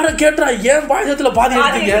 யார கேட்டா ஏன் பாயாசத்துல பாதி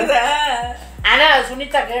எடுத்தீங்க?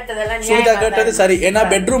 சுனிதா கேட்டது சரி, ஏன்னா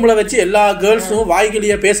பெட்ரூம்ல வச்சு எல்லா கேர்ள்ஸும்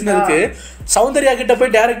வாய்கிலிய பேசினதுக்கு சௌந்தர்யா கிட்ட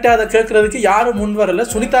போய் டைரக்டா அதை கேட்கறதுக்கு யாரும் முன் வரல.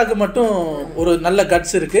 சுனிதாக்கு மட்டும் ஒரு நல்ல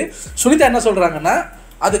கட்ஸ் இருக்கு. சுனிதா என்ன சொல்றாங்கன்னா,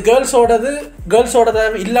 அது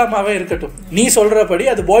கேர்ள்ஸோடதாவே இல்லாமவே இருக்கட்டும், நீ சொல்றபடி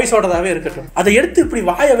அது பாய்ஸோடதாவே இருக்கட்டும். அதை எடுத்து இப்படி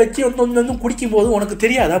வாயை வச்சு வந்து குடிக்கும் போது உனக்கு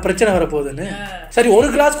தெரியாதா பிரச்சனை வரப்போகுதுன்னு? சரி, ஒரு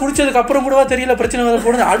கிளாஸ் குடிச்சதுக்கு அப்புறம் கூடவா தெரியல பிரச்சனை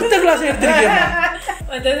வரப்போகுது, அடுத்த கிளாஸ் எடுத்துருக்கேன்.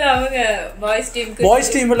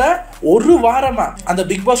 பாய்ஸ் டீம்ல ஒரு வாரமா அந்த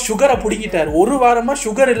பிக் பாஸ் சுகரை புடிங்கிட்டாரு. ஒரு வாரமா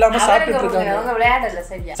சுகர் இல்லாம சாப்பிட்டு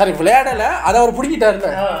இருக்காங்க. சரி விளையாடல, அதை அவர் புடிங்கிட்டாருல,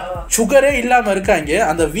 சுகரே இல்லாம இருக்காங்க.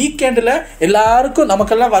 அந்த வீக்கெண்ட்ல எல்லாருக்கும்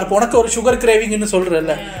நமக்கெல்லாம் உனக்கு ஒரு சுகர் கிரேவிங்னு சொல்றல,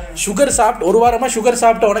 சுகர் சாப்பிட்டு ஒரு வாரமா சுகர்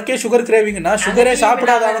சாப்பிட்ட உனக்கே சுகர் கிரேவிங்னா சுகரே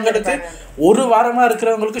சாப்பிடாதவங்களுக்கு ஒரு வாரமா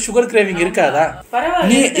இருக்கிறவங்களுக்கு சுகர் கிரேவிங் இருக்காதா?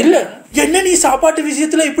 நீ இல்ல என்ன நீ சாப்பாட்டு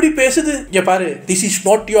விஷயத்துல இப்படி பேசுது? இங்க பாரு, this is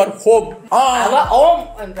not your home.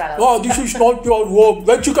 This is not your home.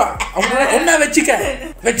 வச்சுக்க, என்ன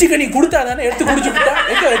வச்சுக்க நீ கொடுத்தாதானே எடுத்து குடிச்சுட்டா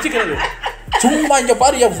எங்க வச்சுக்கிறது? சும்மா இங்க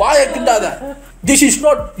பாரு, என் வாயை கிண்டாத. This is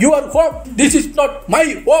not your home. This is not my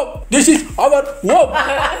home. This is our home.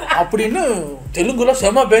 அப்படின்னு தெலுங்குல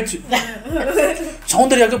செம பேச்சு.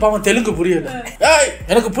 சௌந்தர்யாவுக்கு பாவம் தெலுங்கு புரியல. ஏய்,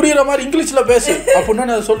 எனக்கு புரியுற மாதிரி இங்கிலீஷ்ல பேசு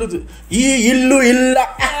அப்படின்னு அது சொல்லுது. ஈ இல்லு இல்ல,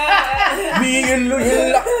 மீ இல்லு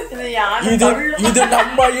இல்ல, இது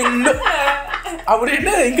நம்ம இல்லு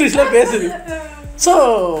அப்படின்னு இங்கிலீஷ்ல பேசுது. ஸோ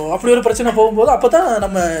அப்படி ஒரு பிரச்சனை போகும்போது அப்போதான்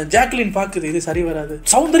நம்ம ஜாக்லின் பார்க்குது இது சரி வராது.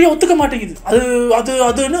 சௌந்தர்யா ஒத்துக்க மாட்டேங்குது.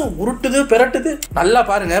 அதுன்னு உருட்டுது பெரட்டுது. நல்லா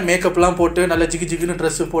பாருங்க, மேக்கப்லாம் போட்டு நல்ல ஜிகு ஜிகுன்னு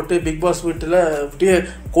ட்ரெஸ் போட்டு பிக் பாஸ் வீட்டில் அப்படியே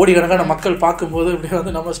கோடிக்கணக்கான மக்கள் பார்க்கும்போது இப்படியே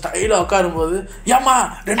வந்து நம்ம ஸ்டைலாக உட்காரும்போது, ஏமா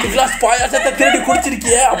 2 கிளாஸ் பாயாசத்தை திருடி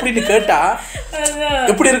குடிச்சிருக்கிய அப்படின்னு கேட்டா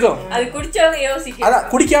எப்படி இருக்கும்? அதான்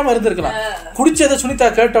குடிக்காம இருந்திருக்கலாம். குடிச்சதை சுனிதா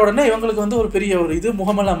கேட்ட உடனே இவங்களுக்கு வந்து ஒரு பெரிய ஒரு இது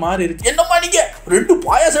முகமெல்லாம் மாறி இருக்கு. என்னம்மா நீங்க 2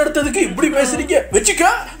 பாயாசம் எடுத்ததுக்கு இப்படி பேசுறீங்க, வச்சுக்க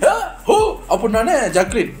அப்படின்னானே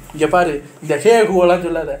ஜாக்லின், இங்க பாரு இந்த ஹே ஹூலாம்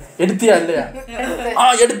சொல்லாத, எடுத்தியா இல்லையா?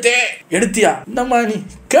 எடுத்தியா? நம்ம நீ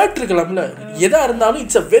கேட்டிருக்கலாம்ல, எதா இருந்தாலும்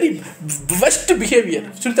it's a very best behavior.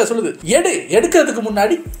 Sunita சொல்லுது, எடுக்கிறதுக்கு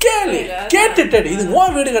முன்னாடி கேட்டுட்டு, இது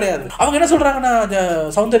உன் வீடு கிடையாது. அவங்க என்ன சொல்றாங்கன்னா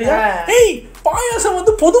சௌந்தர்யா, ஏய் பாயாசம்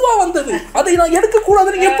வந்து பொதுவா வந்தது, அதை நான் எடுக்க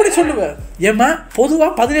கூடாதுன்னு எப்படி சொல்லுவேன்? ஏமா பொதுவா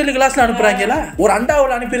 17 கிளாஸ்ல அனுப்புறாங்களா, ஒரு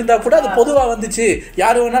அண்டாவில் அனுப்பியிருந்தா கூட அது பொதுவா வந்துச்சு,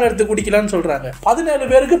 யாரு வேணாலும் எடுத்து குடிக்கலாம்னு சொல்றாங்க. 17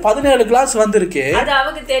 பேருக்கு 17 கிளாஸ் வந்திருக்கு. அது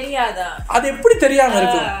அவங்க தெரியாதா? அது எப்படி தெரியாம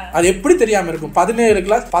இருக்கும்? அது எப்படி தெரியாம இருக்கும்? 17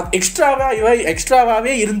 கிளாஸ்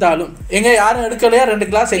எக்ஸ்ட்ராவாவே இருந்தாலும் எங்க யாரும் எடுக்கலையா, 2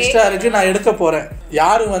 கிளாஸ் எக்ஸ்ட்ரா இருக்கு நான் எடுக்க போறேன்,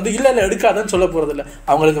 யாரும் வந்து இல்ல எடுக்காதன்னு சொல்ல போறது இல்ல,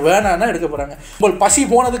 அவங்களுக்கு வேணான்னா எடுக்க போறாங்க. உங்கள் பசி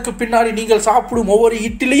போனதுக்கு பின்னாடி நீங்கள் சாப்பிடும் ஒவ்வொரு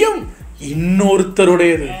இட்லியும்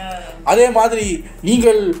இன்னொருத்தருடையது. அதே மாதிரி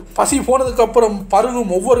நீங்கள் பசி போனதுக்கு அப்புறம்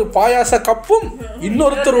பருகும் ஒவ்வொரு பாயாச கப்பும்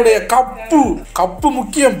இன்னொருத்தருடைய கப்பு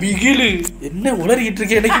முக்கியம். பிகிலு என்ன உளறிட்டு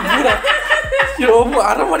இருக்கேன் எனக்கு கூட.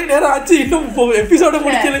 1/2 மணி நேரம் ஆச்சு, இன்னும் எபிசோட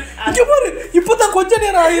முடிக்கல. இங்க பாரு, இப்பதான் கொஞ்ச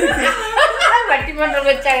நேரம் ஆயிருக்கு.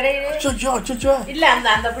 இல்ல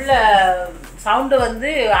அந்த புள்ள சவுண்ட் வந்து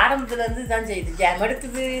ஆரம்பத்துல இருந்து தான் செய்யுது, ஜாம்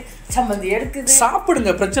எடுக்குது, சம்மந்தி எடுக்குது.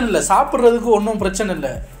 சாப்பிடுங்க, பிரச்சனை இல்லை, சாப்பிடுறதுக்கு ஒன்றும் பிரச்சனை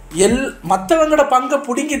இல்லை. மற்றவங்களோட பங்கை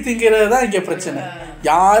பிடிங்கி திங்கிறது தான் இங்கே பிரச்சனை.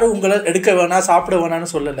 யாரும் உங்களை எடுக்க வேணாம் சாப்பிட வேணாம்னு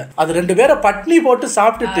சொல்லலை. அது 2 பேரை பட்னி போட்டு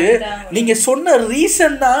சாப்பிட்டுட்டு நீங்க சொன்ன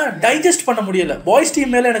ரீசன் தான் டைஜஸ்ட் பண்ண முடியல. பாய்ஸ்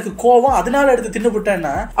டீம் மேல எனக்கு கோவம், அதனால எடுத்து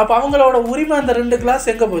தின்னுபிட்டேன்னா அப்ப அவங்களோட உரிமை அந்த 2 கிளாஸ்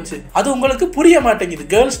எங்க போச்சு? அது உங்களுக்கு புரிய மாட்டேங்குது.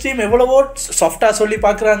 கேர்ள்ஸ் டீம் எவ்வளவோ சாஃப்டா சொல்லி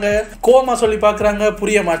பாக்குறாங்க, கோவமா சொல்லி பாக்குறாங்க,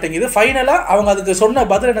 புரிய மாட்டேங்குது. ஃபைனலா அவங்க அதுக்கு சொன்ன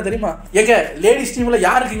பதில் என்ன தெரியுமா? எங்க லேடிஸ் டீம்ல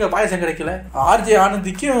யாருக்கு இங்க பாயசம் கிடைக்கல? ஆர்ஜே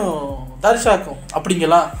ஆனந்திக்கும் தர்ஷாக்கும்.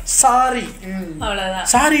 அப்படிங்களா? சாரி.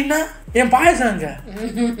 சாரின்னா என் பாயசம்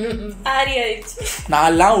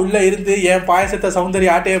நான்லாம் உள்ள இருந்து என் பாயசத்தை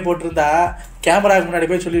சௌந்தர்யா ஆட்டையே போட்டிருந்தா கேமராக்கு முன்னாடி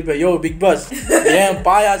போய் சொல்லிருப்பேன், யோ பிக் பாஸ் என்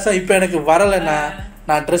பாயாசம் இப்ப எனக்கு வரலன்னா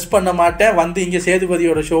நான் ட்ரெஸ் பண்ண மாட்டேன், வந்து இங்க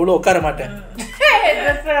சேதுபதியோட ஷோவில் உட்கார மாட்டேன்.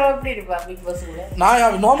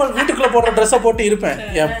 நான் நார்மல் வீட்டுக்குள்ள போடுற ட்ரெஸ்ஸை போட்டு இருப்பேன்.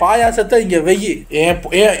 என் பாயாசத்தை இங்க வெயி.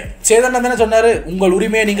 சேதன் தானே சொன்னாரு உங்கள்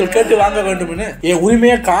உரிமையை நீங்கள் கேட்டு வாங்க வேண்டும்னு. என்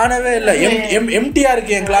உரிமையை காணவே இல்லை. எம்டியா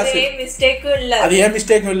இருக்கு என் கிளாஸ். அது ஏன்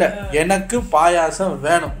மிஸ்டேக்கும் இல்லை, எனக்கு பாயாசம்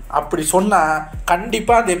வேணும். அப்படி சொன்னா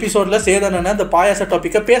கண்டிப்பா அந்த எபிசோட்ல சேதன் அந்த பாயாச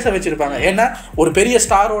டாபிக்கை பேச வச்சிருப்பாங்க. ஏன்னா ஒரு பெரிய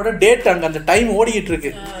ஸ்டாரோட டேட் அங்க அந்த டைம் ஓடிக்கிட்டு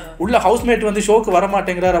இருக்கு. உள்ள ஹவுஸ்மேட் வந்து ஷோக்கு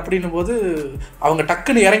வரமாட்டேங்கிறார் அப்படின்னும் போது அவங்க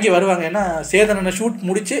டக்குன்னு இறங்கி வருவாங்க. ஏன்னா சேதனை ஷூட்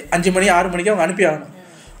முடிச்சு 5 மணி 6 மணிக்கு அவங்க அனுப்பி ஆகணும்.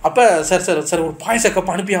 அப்போ சார் ஒரு பாயச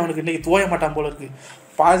கப் அனுப்பி அவனுக்கு இன்றைக்கி தோய மாட்டான் போல இருக்குது.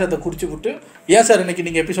 பாயசத்தை குடிச்சு விட்டு, ஏன் சார் இன்னைக்கு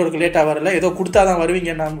நீங்கள் எபிசோடுக்கு லேட்டாக வரல, ஏதோ கொடுத்தா தான்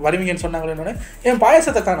வருவீங்கன்னு சொன்னாங்களே. என்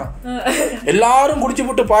பாயசத்தை காணோம். எல்லாரும் குடிச்சு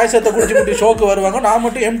விட்டு பாயசத்தை குடிச்சு விட்டு ஷோக்கு வருவாங்க, நான்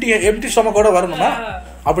மட்டும் எம்டி ஸ்டொமக்கோட வரணுமா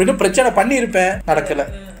அப்படின்னு பிரச்சனை பண்ணியிருப்பேன். நடக்கலை.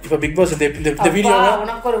 இப்போ பிக் பாஸ் இந்த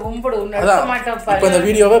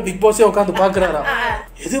வீடியோவை பிக் பாஸே உட்காந்து பார்க்குறாரா,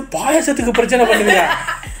 எது பாயசத்துக்கு பிரச்சனை பண்ணுவியா?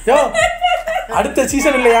 யோ அடுத்த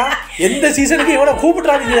சீசன் இல்லையா, எந்த சீசனுக்கு இவனை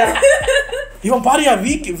கூப்பிட்டுறாதீங்கயா. இவன் பாரியா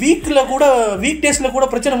வீக் டேஸ்ல கூட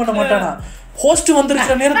பிரச்சனை பண்ண மாட்டானா, ஹோஸ்ட்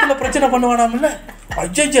வந்திருக்கிற நேரத்துல பிரச்சனை பண்ணுவானாம்ல.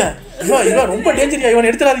 ஐயா இவன் ரொம்ப டேஞ்சரியா, இவன்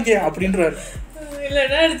எடுத்துறாதீங்க அப்படின்றாரு.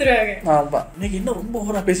 ஆமா, இன்னைக்கு இன்னும் ரொம்ப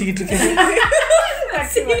ஓவரா பேசிக்கிட்டு இருக்கேன்.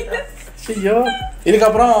 ஐயோ,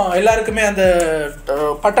 இதுக்கப்புறம் எல்லாருக்குமே அந்த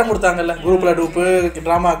பட்டம் கொடுத்தாங்கல்ல, குரூப்ல டூப்பு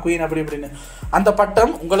டிராமா குயின் அப்படி இப்படின்னு. அந்த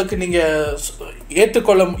பட்டம் உங்களுக்கு நீங்க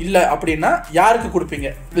ஏற்றுக்கொள்ள இல்லை அப்படின்னா யாருக்கு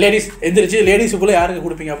கொடுப்பீங்க? லேடிஸ் எந்திரிச்சு லேடிஸுக்குள்ள யாருக்கு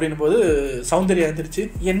கொடுப்பீங்க அப்படின்னு போது சௌந்தர்யா எந்திரிச்சு,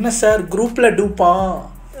 என்ன சார் குரூப்ல டூப்பா,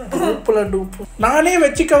 குரூப்ல டூப்பு நானே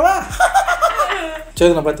வச்சுக்கவா?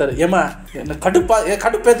 சேதனை பார்த்தாரு, ஏமா என்ன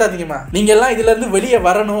கடுப்பேத்தாதீங்கம்மா, நீங்க எல்லாம் இதுல இருந்து வெளியே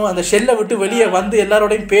வரணும், அந்த ஷெல்லை விட்டு வெளியே வந்து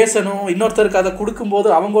எல்லாரோடையும் பேசணும், இன்னொருத்தருக்கு அதை கொடுக்கும்போது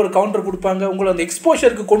அவங்க ஒரு கவுண்டர் கொடுப்பாங்க, உங்களை அந்த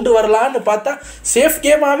எக்ஸ்போஷருக்கு கொண்டு வரலான்னு பார்த்தா சேஃப்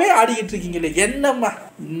கேமாவே ஆடிக்கிட்டு இருக்கீங்களே, என்னம்மா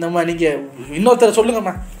இன்னம்மா நீங்க இன்னொருத்தரை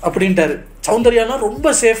சொல்லுங்கம்மா அப்படின்ட்டாரு. சௌந்தர்யாலாம்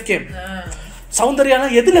ரொம்ப சேஃப் கேம்.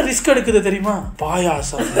 சௌந்தர்யாலாம் எதுல ரிஸ்க் எடுக்குது தெரியுமா?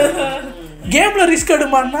 பாயாசம். கேம்ல ரிஸ்க்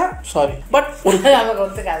எடுமான்னா சாரி, பட் ஒரு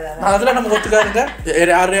அதெல்லாம் நமக்கு ஒத்துக்காதுங்க.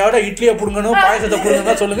 யாரையோட இட்லியை புடுங்கணும் பாயசத்தை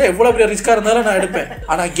புடுங்க சொல்லுங்க, எவ்வளவு பெரிய ரிஸ்கா இருந்தாலும் நான் எடுப்பேன்.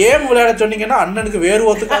 ஆனா கேம் விளையாட சொன்னீங்கன்னா அண்ணனுக்கு வேறு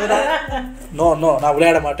ஒத்துக்காதுடா, நோ நான்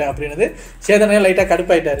விளையாட மாட்டேன் அப்படின்னு சேதனையா லைட்டா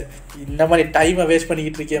கடுப்பாயிட்டாரு. இந்த மாதிரி டைமை வேஸ்ட்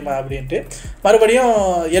பண்ணிக்கிட்டு இருக்கேம்மா அப்படின்ட்டு மறுபடியும்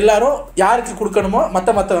எல்லாரும் யாருக்கு கொடுக்கணுமோ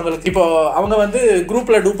மற்றவங்களுக்கு. இப்போ அவங்க வந்து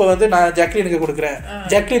குரூப்ல டூப்பை வந்து நான் ஜாக்லினுக்கு கொடுக்குறேன்,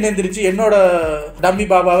 ஜாக்லின் எந்திரிச்சு என்னோட டம்மி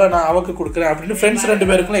பாபாவை நான் அவக்கு கொடுக்குறேன் அப்படின்னு ஃப்ரெண்ட்ஸ் 2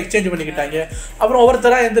 பேருக்கும் எக்ஸ்சேஞ்ச் பண்ணிக்கிட்டாங்க. அப்புறம்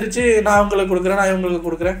ஒவ்வொருத்தரா எந்திரிச்சு நான் அவங்களுக்கு கொடுக்குறேன், நான் இவங்களுக்கு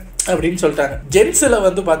கொடுக்குறேன் அப்படின்னு சொல்லிட்டாங்க. ஜென்ஸ்ல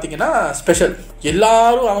வந்து பாத்தீங்கன்னா ஸ்பெஷல்,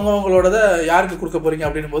 எல்லாரும் அவங்களோட யாருக்கு கொடுக்க போறீங்க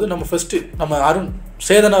அப்படின்னு போது நம்ம ஃபர்ஸ்ட் நம்ம அருண்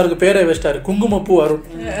சேதன் அவருக்கு பேரே வச்சிட்டாரு, குங்குமப்பூ அருண்.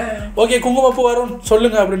 ஓகே குங்குமப்பூ அருண்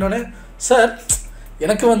சொல்லுங்க அப்படின்னோடனே, சார்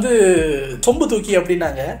எனக்கு வந்து சொம்பு தூக்கி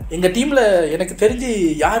அப்படின்னாங்க, எங்க டீம்ல எனக்கு தெரிஞ்சு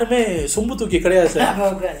யாருமே சொம்பு தூக்கி கிடையாது சார்,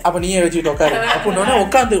 அப்ப நீயே வச்சுக்கிட்டு உட்காரு அப்படின்னு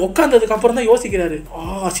உட்காந்ததுக்கு அப்புறம் தான் யோசிக்கிறாரு,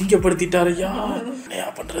 அசிங்கப்படுத்திட்டாரு, யா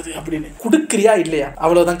பண்றது அப்படின்னு. குடுக்கிறியா இல்லையா,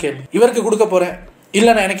 அவ்வளவுதான் கேள்வி. இவருக்கு கொடுக்க போறேன்,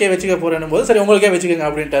 இல்லை நான் எனக்கே வச்சுக்க போறேன்னும் போது சரி உங்களுக்கே வச்சுக்கோங்க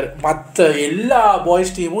அப்படின்ட்டாரு. மற்ற எல்லா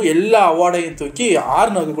பாய்ஸ் டீமும் எல்லா அவார்டையும் தூக்கி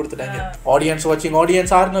ஆர்னவுக்கு கொடுத்துட்டாங்க. ஆடியன்ஸ் வாட்சிங்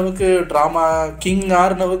ஆடியன்ஸ் ஆர்னவுக்கு, டிராமா கிங்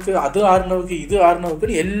ஆர்னவுக்கு, அது ஆர்னவுக்கு, இது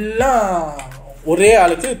ஆர்னவுக்குன்னு எல்லாம் ஒரே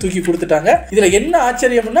ஆளுக்கு தூக்கி கொடுத்துட்டாங்க. இதுல என்ன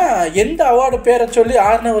ஆச்சரியம்னா எந்த அவார்டு பேரை சொல்லி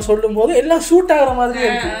ஆர்னவ சொல்லும் போது எல்லாம் சூட் ஆகிற மாதிரியே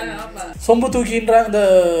இருக்கு. சொம்பு தூக்கின்றாங்க, இந்த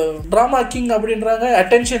டிராமா கிங் அப்படின்றாங்க,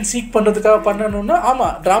 அட்டென்ஷன் சீக் பண்றதுக்காக பண்ணணும்னா ஆமா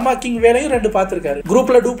டிராமா கிங் வேலையும் 2 பார்த்திருக்காரு.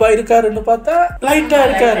 குரூப்ல டூப்பா இருக்காருன்னு பார்த்தா லைட்டா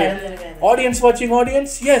இருக்காரு. ஆடியன்ஸ் வாட்சிங்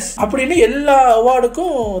ஆடியன்ஸ் எஸ் அப்படின்னு எல்லா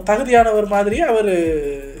அவார்டுக்கும் தகுதியானவர் மாதிரியே அவரு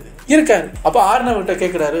இருக்காரு. அப்ப ஆர்னவ்கிட்ட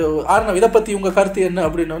கேக்குறாரு, ஆர்னவ் இதை பத்தி உங்க கருத்து என்ன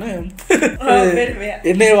அப்படின்னு,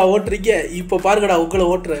 என்னையவா ஓட்டுறீங்க இப்ப பாருங்கடா உங்களை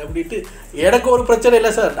ஓட்டுறேன் அப்படின்ட்டு. எனக்கு ஒரு பிரச்சனை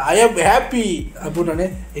இல்லை சார், ஐ ஆம் ஹாப்பி அப்படின்னு.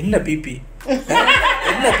 என்ன பிபி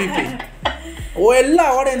என்ன பிபி எல்லா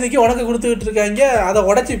அவார்டையும் உனக்கு கொடுத்துக்கிட்டு இருக்காங்க, அதை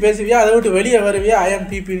உடச்சி பேசுவியா, அதை விட்டு வெளியே வருவியா, ஐ ஆம்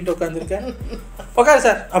பிபின்ட்டு உட்காந்துருக்கேன். உட்காரு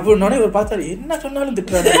சார் அப்படின்னு இவர் பார்த்தாரு, என்ன சொன்னாலும்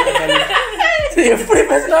திட்டுறாரு, எப்படி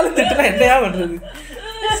பேசினாலும் திட்டுறேன், என்னையா பண்றது.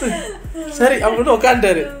 சரி அப்படின்னு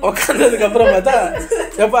உட்காந்துட்டாரு. உட்காந்ததுக்கு அப்புறம் பார்த்தா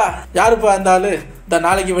எப்பா யாருப்பா அந்த ஆளு, இந்த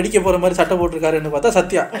நாளைக்கு வெடிக்க போற மாதிரி சட்டை போட்டிருக்காருன்னு பார்த்தா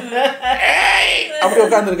சத்யா அப்படி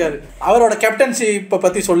உட்காந்துருக்காரு. அவரோட கேப்டன்ஷிப்பை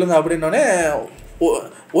பத்தி சொல்லுங்க அப்படின்னோடனே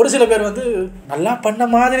ஒரு சில பேர் வந்து நல்லா பண்ண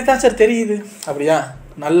மாதிரி தான் சார் தெரியுது, அப்படியா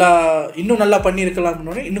நல்லா இன்னும் நல்லா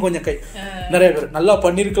பண்ணியிருக்கலாம்னு இன்னும் கொஞ்சம் கை நிறைய பேர் நல்லா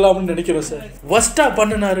பண்ணியிருக்கலாம்னு நினைக்கிறோம் சார். வஸ்டா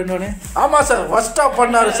பண்ணினாருன்னு ஆமா சார் வஸ்டா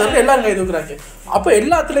பண்ணாரு சார் எல்லாரும் கை தூக்குறாங்க. அப்ப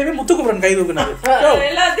எல்லாத்துலயுமே முத்துக்குமரன் கை தூக்குனாரு.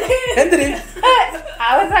 எந்திரி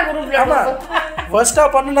ஆமா ஃபர்ஸ்டா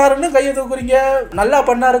பண்ணினாருன்னு கையை தூக்குறீங்க, நல்லா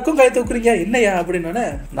பண்ணாருக்கும் கை தூக்குறீங்க, என்னையா அப்படின்னு.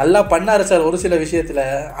 நல்லா பண்ணாரு சார் ஒரு சில விஷயத்துல,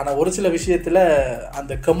 ஆனா ஒரு சில விஷயத்துல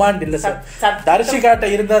அந்த கமாண்ட் இல்ல சார். தர்ஷிகாட்ட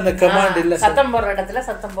இருந்த அந்த கமாண்ட் இல்ல. சத்தம் போடுற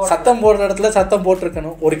இடத்துல சத்தம்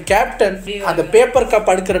போட்டிருக்கணும். ஒரு கேப்டன் அந்த பேப்பர்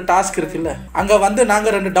கப் அடுக்கிற டாஸ்க் இருக்குல்ல, அங்க வந்து நாங்க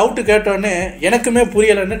 2 டவுட் கேட்டோன்னு எனக்குமே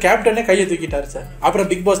புரியலன்னு கேப்டனே கையை தூக்கிட்டாரு சார்.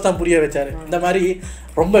 அப்புறம் பிக் பாஸ் தான் புரிய வச்சாரு. இந்த மாதிரி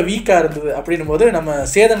ரொம்ப வீக்கா இருந்தது அப்படின்னும் போது நம்ம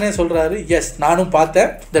சேதனே சொல்றாரு, எஸ் நானும் பார்த்தேன்,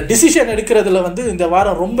 இந்த டிசிஷன் எடுக்கிறதுல வந்து இந்த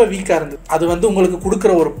வாரம் ரொம்ப வீக்கா இருந்தது. அது வந்து உங்களுக்கு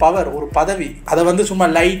கொடுக்குற ஒரு பவர், ஒரு பதவி, அதை வந்து சும்மா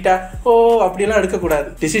லைட்டா ஓ அப்படிலாம் எடுக்கக்கூடாது.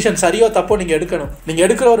 டிசிஷன் சரியோ தப்போ நீங்க எடுக்கணும். நீங்க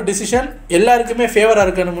எடுக்கிற ஒரு டிசிஷன் எல்லாருக்குமே ஃபேவரா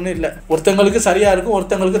இருக்கணும்னு இல்லை, ஒருத்தங்களுக்கு சரியா இருக்கும்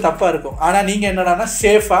ஒருத்தங்களுக்கு தப்பா இருக்கும். ஆனா நீங்க என்னடானா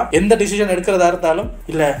சேஃபா எந்த டிசிஷன் எடுக்கிறதா இருந்தாலும்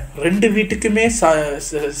இல்ல 2 வீட்டுக்குமே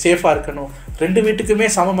சேஃபா இருக்கணும், 2 வீட்டுக்குமே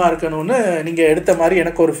சமமா இருக்கணும்னு நீங்க எடுத்த மாதிரி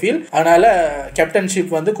எனக்கு ஒரு ஃபீல். அதனால கேப்டன்ஷிப்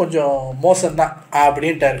வந்து கொஞ்சம் மோசம் தான்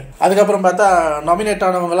அப்படின்ட்டாரு. அதுக்கப்புறம் பார்த்தா நாமினேட்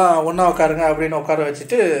ஆனவங்கலாம் ஒன்னா உட்காருங்க அப்படின்னு உட்கார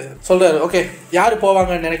வச்சுட்டு சொல்றாரு, ஓகே யாரு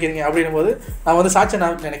போவாங்கன்னு நினைக்கிறீங்க அப்படின்னும் போது நான் வந்து சாட்சனா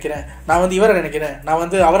நினைக்கிறேன், நான் வந்து இவரை நினைக்கிறேன், நான்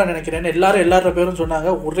வந்து அவரை நினைக்கிறேன்னு எல்லாரும் பேரும் சொன்னாங்க.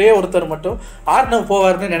 ஒரே ஒருத்தர் மட்டும் ஆர்னவ்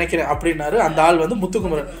போவாருன்னு நினைக்கிறேன் அப்படின்னாரு. அந்த ஆள் வந்து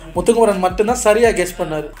முத்துக்குமரன் மட்டும்தான் சரியா கெஸ்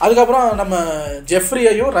பண்ணாரு. அதுக்கப்புறம் நம்ம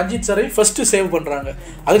ஜெஃப்ரியையும் ரஞ்சித் சாரையும் ஃபர்ஸ்ட் சேவ் பண்றாங்க.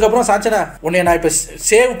 அதுக்கப்புறம் சாட்சனா உன்னை நான் இப்ப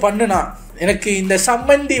சேவ் பண்ணுனா எனக்கு இந்த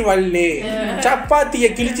சம்மந்தி வல்லே சப்பாத்திய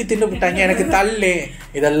கிழிச்சு தின்னு விட்டாங்க எனக்கு தள்ளே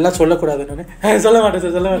இதெல்லாம் சொல்லக்கூடாதுன்னு. சொல்ல மாட்டேன்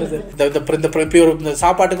சார், இந்த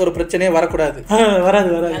சாப்பாட்டுக்கு ஒரு பிரச்சனையே வரக்கூடாது. வராது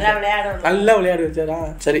நல்லா விளையாடு வச்சாரா,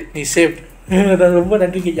 சரி நீ சேவ், ரொம்ப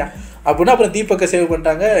நன்றிங்கய்யா அப்படின்னா. அப்புறம் தீபக்கை சேவ்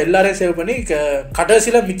பண்ணிட்டாங்க. எல்லாரையும் சேவ் பண்ணி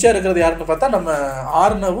கடைசியில மிச்சம் இருக்கிறது யாருன்னு பார்த்தா நம்ம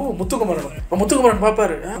ஆர்னவும் முத்துக்குமரனும். முத்துக்குமரன்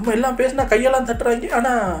பாப்பாரு, நம்ம எல்லாம் பேசினா கையெல்லாம் தட்டுறாங்க,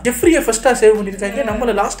 ஆனா ஜெஃப்ரியை ஃபர்ஸ்டா சேவ் பண்ணிருக்காங்க,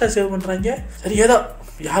 நம்மள லாஸ்டா சேவ் பண்றாங்க, சரி ஏதோ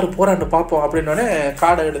யாரு போறான்னு பார்ப்போம் அப்படின்னோடனே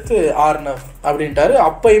கார்டை எடுத்து ஆர்னவ் அப்படின்ட்டாரு.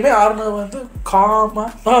 அப்பயுமே ஆர்னவ் வந்து காமா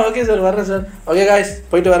ஓகே சார் வர்றேன் சார், ஓகே காய்ஸ்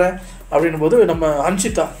போயிட்டு வரேன் அப்படின்னும் போது நம்ம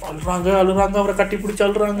அன்ஷிதா அழுறாங்க, அவரை கட்டி பிடிச்சி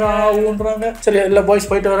அழுறாங்க, ஊன்றாங்க. சரி எல்லா பாய்ஸ்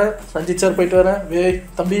போயிட்டு வரேன், சஞ்சித் சார் போயிட்டு வரேன்,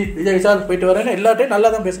 தம்பி விஜய் சார் போயிட்டு வரேன், எல்லாத்தையும் நல்லா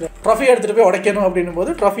தான் பேசுறேன். ட்ராஃபி எடுத்துட்டு போய் உடைக்கணும் அப்படின்னும்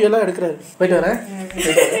போது ட்ராஃபி எல்லாம் எடுக்கிறாரு, போயிட்டு வரேன்.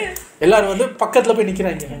 எல்லாரும் வந்து பக்கத்துல போய்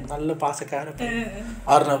நிக்கிறாங்க, நல்ல பாசக்கார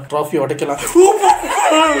ஆர்னவ் ட்ராஃபி உடைக்கலாம்.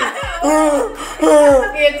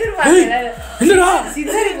 என்னடா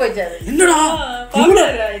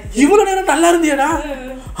இவ்வளவு நேரம் நல்லா இருந்தியடா,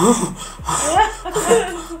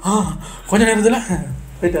 கொஞ்ச நேரத்துல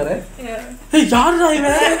போயிட்டு வரேன், யாருடா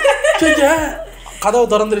இவன், கதவை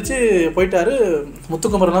திறந்துருச்சு போயிட்டாரு.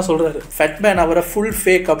 முத்துக்குமரன் சொல்றாரு, ஃபெட்மேன் அவரை ஃபுல்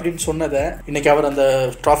ஃபேக் அப்படின்னு சொன்னதை இன்னைக்கு அவர் அந்த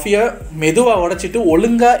ட்ராஃபியை மெதுவா உடைச்சிட்டு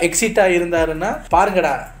ஒழுங்கா எக்ஸிட் ஆகியிருந்தாருன்னா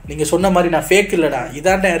பாருங்கடா நீங்க சொன்ன மாதிரி நான் ஃபேக் இல்லடா,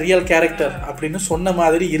 இதான் ரியல் கேரக்டர் அப்படின்னு சொன்ன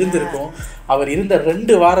மாதிரி இருந்திருக்கும். அவர் இருந்த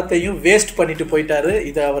 2 வாரத்தையும் வேஸ்ட் பண்ணிட்டு போயிட்டாரு.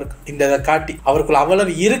 இதை அவருக்கு இந்த காட்டி அவருக்குள்ள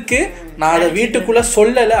அவ்வளவு இருக்கு, நான் அதை வீட்டுக்குள்ள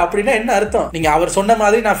சொல்லலை அப்படின்னா என்ன அர்த்தம், நீங்க அவர் சொன்ன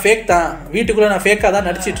மாதிரி நான் ஃபேக் தான், வீட்டுக்குள்ள நான் ஃபேக்கா தான்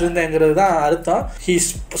நடிச்சிட்டு இருந்தேங்கிறது தான் அர்த்தம். ஹி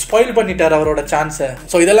ஸ்பாயில் பண்ணிட்டார் அவரோட சான்ஸை.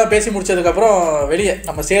 ஸோ இதெல்லாம் பேசி முடிச்சதுக்கு அப்புறம் வெளியே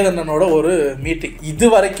நம்ம சேதனனோட ஒரு மீட்டிங். இது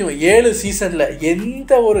வரைக்கும் 7 சீசன்ல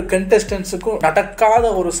எந்த ஒரு கண்டெஸ்டன்ஸுக்கும் நடக்காத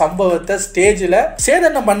ஒரு சம்பவத்தை ஸ்டேஜ்ல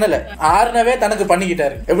சேதனம் பண்ணல, ஆர்னவே தனக்கு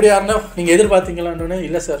பண்ணிக்கிட்டாரு. எப்படி ஆர்னவ் நீங்க எதிர்பார்த்தீங்களான்னு?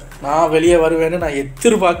 இல்ல சார், நான் வெளியே வருவேன்னு நான்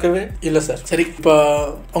எதிர்பார்க்கவே இல்ல சார். சரி, இப்போ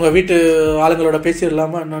உங்க வீட்டு ஆளுங்களோட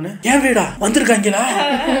பேசிடலாமா? என்னன்னு, ஏன் வீடா வந்திருக்காங்களா,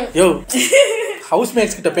 யோ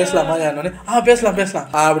ஹவுஸ்மேட்ஸ் கிட்ட பேசலாமா? என்னன்னு, பேசலாம் பேசலாம்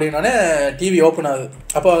அப்படின்னோடனே டிவி ஓப்பன் ஆகுது.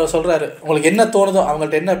 அப்போ அவர் சொல்றாரு, உங்களுக்கு என்ன தோணுதோ,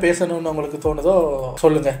 அவங்கள்ட்ட என்ன பேசணும்னு உங்களுக்கு தோணுதோ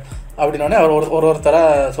சொல்லுங்க அப்படின்னோடனே அவர் ஒருத்தரா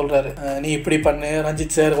சொல்றாரு, நீ இப்படி பண்ணு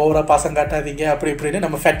ரஞ்சித் சார், ஓவரா பாசம் காட்டாதீங்க அப்படி இப்படின்னு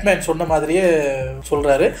நம்ம ஃபெட்மேன் சொன்ன மாதிரியே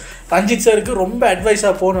சொல்றாரு. ரஞ்சித் சாருக்கு ரொம்ப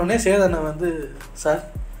அட்வைஸா போனோடனே சேதனை வந்து, சார்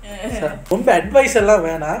ரொம்ப அட்வைஸ் எல்லாம்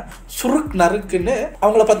வேணாம், சுருக்கு நறுக்குன்னு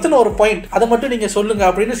அவங்கள பத்தின ஒரு பாயிண்ட் அதை மட்டும் நீங்க சொல்லுங்க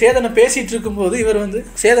அப்படின்னு சேதனை பேசிட்டு இருக்கும் போது இவர் வந்து,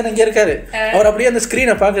 சேதனை இங்க இருக்காரு, அவர் அப்படியே அந்த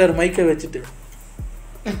ஸ்கிரீனை பாக்குறாரு மைக்கை வச்சுட்டு.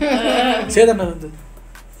 சேதனை வந்து,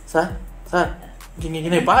 சார் சார்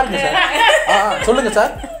இங்க பாருங்க சார், சொல்லுங்க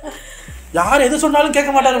சார். யார் எது சொன்னாலும்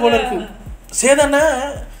கேட்க மாட்டாரு போல இருக்கு. சேதனை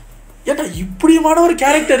ஏட்டா இப்படியான ஒரு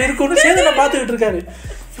கேரக்டர் இருக்குன்னு சேதனை பார்த்துக்கிட்டு இருக்காரு.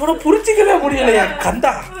 இவனை புரிஞ்சிக்கவே முடியலையா,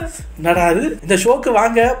 கந்தா நடாது இந்த ஷோக்கு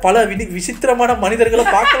வாங்க பல விசித்திரமான மனிதர்களை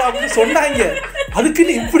பார்க்கலாம்னு சொன்னாங்க,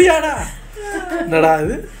 அதுக்குன்னு இப்படியானா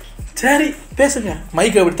நடாது. சரி பேசுங்க,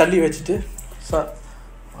 மைக்கை அப்படி தள்ளி வச்சுட்டு, சார்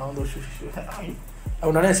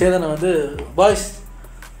அப்படின்னே சேதனை வந்து, பாய்ஸ்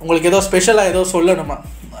உங்களுக்கு ஏதோ ஸ்பெஷலாக ஏதோ சொல்லணுமா?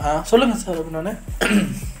 சொல்லுங்க சார் அப்படின்னே.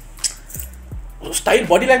 ஸ்டைல்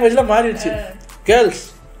பாடி லாங்குவேஜ்லாம் மாறிடுச்சு. Girls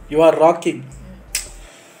you are rocking.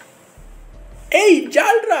 ஏய்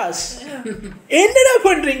ஜால்ராஸ், என்னடா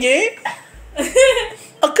பண்றீங்க?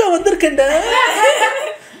 அக்கா வந்திருக்கேன்டா.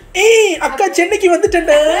 ஏய் அக்கா சென்னைக்கு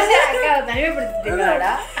வந்துட்டேன்டா.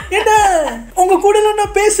 ஏண்டா உங்க கூட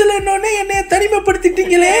நான் பேசலன்னொன்னே என்னைய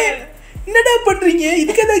தனிமைப்படுத்திட்டீங்களே, என்னடா பண்றீங்க?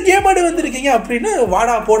 இதுக்கு ஏதாவது கேம் ஆட வந்திருக்கீங்க அப்படின்னு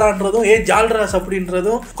வாடா போடான்றதும் ஜால்ராஸ்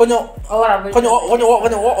அப்படின்றதும் கொஞ்சம்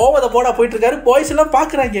ஓவத போடா போயிட்டு இருக்காரு. பாய்ஸ் எல்லாம்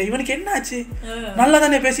பாக்குறாங்க, இவனுக்கு என்ன ஆச்சு, நல்லா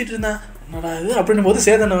தானே பேசிட்டு இருந்தான் என்னடா இது அப்படின்னு போது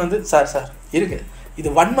சேதனை வந்து, சார் இருக்கு, இது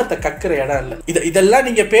வன்மத்தை கக்கிற இடம் இல்லை, இதெல்லாம்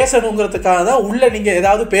நீங்க பேசணுங்கிறதுக்காக தான் உள்ள நீங்க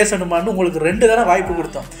ஏதாவது பேசணுமான்னு உங்களுக்கு 2 தானே வாய்ப்பு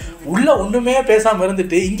கொடுத்தோம். உள்ள ஒண்ணுமே பேசாம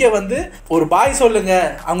இருந்துட்டு இங்க வந்து ஒரு பாய் சொல்லுங்க,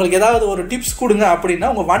 அவங்களுக்கு ஏதாவது ஒரு டிப்ஸ் கொடுங்க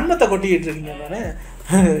அப்படின்னா உங்க வன்மத்தை கொட்டிக்கிட்டு இருக்கீங்க தானே.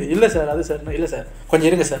 இல்லை சார், அது சார் இல்லை சார், கொஞ்சம்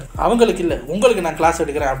இருங்க சார், அவங்களுக்கு இல்லை உங்களுக்கு நான் கிளாஸ்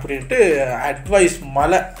எடுக்கிறேன் அப்படின்ட்டு அட்வைஸ்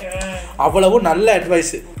மலை. அவ்வளவு நல்ல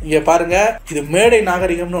அட்வைஸ். இங்க பாருங்க, இது மேடை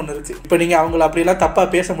நாகரிகம்னு ஒன்று இருக்கு. இப்போ நீங்க அவங்கள அப்படிலாம் தப்பா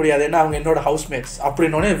பேச முடியாது, ஏன்னா அவங்க என்னோட ஹவுஸ்மேட்ஸ்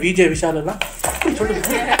அப்படின்னு விஜய் விஷால் எல்லாம் அப்படி சொல்லுங்க,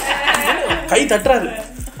 கை தட்டுறாரு.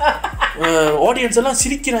 ஆடியன்ஸ் எல்லாம்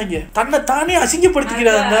சிரிக்கிறாங்க, தன்னை தானே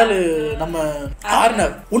அசிங்கப்படுத்திக்கிறாங்க. நம்ம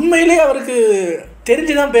ஆர்னர் உண்மையிலேயே அவருக்கு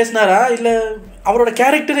தெரிஞ்சுதான் பேசினாரா இல்ல அவரோட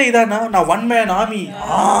கேரக்டரே இதானா, நான் ஒன் மேன் ஆர்மி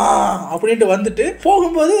அப்படின்ட்டு வந்துட்டு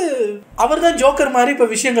போகும்போது அவர் தான் ஜோக்கர் மாதிரி இப்ப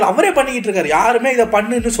விஷயங்கள் அவரே பண்ணிக்கிட்டு இருக்காரு. யாருமே இதை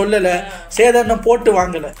பண்ணுன்னு சொல்லல, சேதனை போட்டு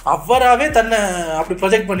வாங்கல, அவராவே தன்னை அப்படி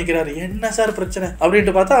ப்ரொஜெக்ட் பண்ணிக்கிறாரு. என்ன சார் பிரச்சனை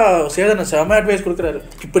அப்படின்ட்டு பார்த்தா சேதனை செம அட்வைஸ் கொடுக்குறாரு.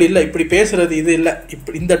 இப்படி இல்லை, இப்படி பேசுறது இது இல்லை,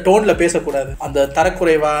 இப்படி இந்த டோன்ல பேசக்கூடாது, அந்த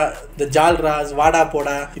தரக்குறைவா இந்த ஜால்ராஸ் வாடா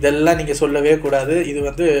போடா இதெல்லாம் நீங்க சொல்லவே கூடாது, இது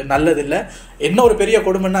வந்து நல்லது இல்லை. என்ன ஒரு பெரிய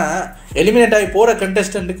கொடுமைன்னா, எலிமினேட் ஆகி போற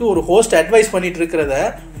கண்டெஸ்டன்ட்டுக்கு ஒரு ஹோஸ்ட் அட்வைஸ் பண்ணிட்டு இருக்கிறத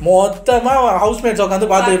மொத்தமா ஹவுஸ்மேட்ஸ் உட்காந்து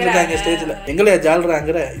பார்த்துக்கிட்டு இருக்காங்க ஸ்டேஜ்ல. எங்களே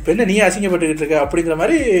ஜால்றாங்கிற, இப்ப என்ன நீ அசிங்கப்பட்டுக்கிட்டு இருக்க அப்படிங்கிற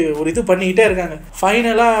மாதிரி ஒரு இது பண்ணிக்கிட்டே இருக்காங்க.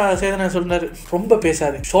 ஃபைனலா சேதனை சொன்னாரு, ரொம்ப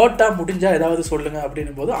பேசாது, ஷார்ட்டா முடிஞ்சா ஏதாவது சொல்லுங்க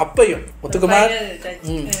அப்படின்னும் போது அப்பையும்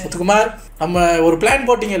முத்துக்குமார் நம்ம ஒரு பிளான்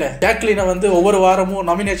போட்டீங்கல்ல, ஜாக்லினை வந்து ஒவ்வொரு வாரமும்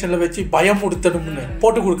நாமினேஷன்ல வச்சு பயமுடுத்தணும்னு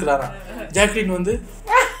போட்டு கொடுக்குறாராம். ஜாக்லின் வந்து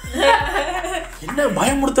என்ன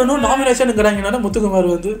பயமுடுத்தணும் நாமினேஷனுங்கிறாங்கன்னா முத்துக்குமார்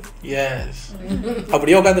வந்து எஸ்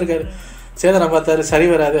அப்படியே உட்காந்துருக்காரு. சேதனை பார்த்தாரு, சரி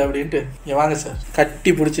வராது அப்படின்ட்டு, இங்க வாங்க சார்,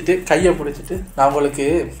 கட்டி பிடிச்சிட்டு கையை பிடிச்சிட்டு, நான் உங்களுக்கு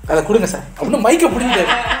அதை கொடுங்க சார் அப்படின்னு மைக்கை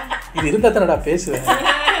பிடிக்கிட்டாரு. இது இருந்தா தானடா பேசுவேன்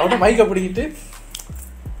அப்படின்னு மைக்கை பிடிக்கிட்டு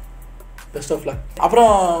பெஸ்ட் ஆஃப் லக்.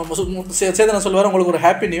 அப்புறம் சேதனை சொல்லுவார், உங்களுக்கு ஒரு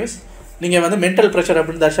ஹாப்பி நியூஸ், நீங்க வந்து மென்டல் ப்ரெஷர்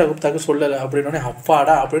அப்படின்னு தர்ஷா குப்தாக்கு சொல்லலை அப்படின்னு.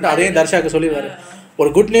 அப்பாடா அப்படின்னு அதையும் தர்ஷாவுக்கு சொல்லிடுவாரு.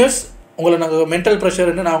 ஒரு குட் நியூஸ், உங்களை நாங்கள் மென்டல்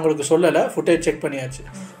ப்ரெஷர்ன்னு நான் உங்களுக்கு சொல்லலை, ஃபுட்டேஜ் செக் பண்ணியாச்சு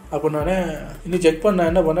அப்படின்னோடனே, இன்னும் செக் பண்ண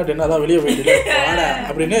என்ன பண்ண என்ன தான் வெளியே போயிட்டு வாடா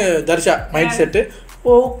அப்படின்னு தர்ஷா மைண்ட் செட்டு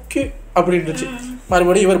ஓகே அப்படின்னுச்சு.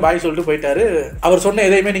 மறுபடியும் இவர் பாய் சொல்லிட்டு போயிட்டாரு. அவர் சொன்ன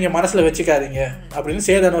எதையுமே நீங்கள் மனசில் வச்சுக்காதீங்க அப்படின்னு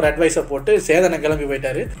சேதனை ஒரு அட்வைஸை போட்டு சேதனை கிளம்பி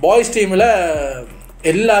போயிட்டாரு. பாய்ஸ் டீமில்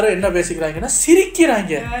எல்லாரும் என்ன பேசிக்கிறாங்கன்னா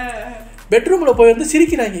சிரிக்கிறாங்க, பெட்ரூம்ல போய் வந்து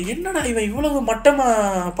சிரிக்கிறாங்க. என்னடா இவன் இவ்வளவு மட்டமா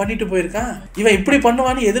பண்ணிட்டு போயிருக்கான், இவன் இப்படி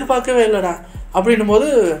பண்ணுவான்னு எதிர்பார்க்கவே இல்லடா அப்படின்னும் போது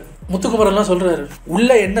முத்துக்குமரெல்லாம் சொல்றாரு, உள்ள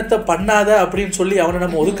என்னத்தை பண்ணாத அப்படின்னு சொல்லி அவனை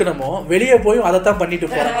நம்ம ஒதுக்கணுமோ வெளியே போய் அதைத்தான் பண்ணிட்டு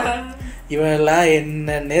போறான், இவன் எல்லாம்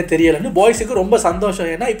என்னன்னே தெரியலன்னு பாய்ஸுக்கு ரொம்ப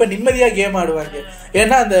சந்தோஷம். ஏன்னா இப்ப நிம்மதியா கேம் ஆடுவாங்க.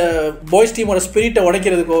 ஏன்னா அந்த பாய்ஸ் டீமோட ஸ்பிரிட்டை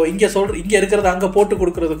உடைக்கிறதுக்கோ இங்க இருக்கிறத அங்க போட்டு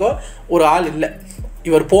கொடுக்கறதுக்கோ ஒரு ஆள் இல்லை.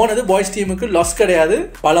 இவர் போனது பாய்ஸ் டீமுக்கு லாஸ் கிடையாது,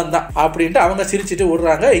 பலம் தான் அப்படின்ட்டு அவங்க சிரிச்சுட்டு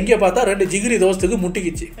விடுறாங்க. இங்கே பார்த்தா 2 ஜிகிரி தோஸ்துக்கு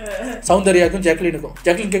முட்டிக்கிச்சு, சௌந்தர்யாக்கும் ஜாக்லினுக்கும்.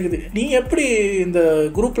 ஜாக்லின் கேக்குது, நீ எப்படி இந்த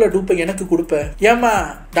குரூப்ல டூப்பை எனக்கு கொடுப்ப? ஏமா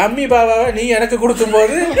டம்மி பாபாவை நீ எனக்கு கொடுக்கும்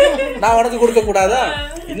போது நான் உனக்கு கொடுக்க கூடாதா?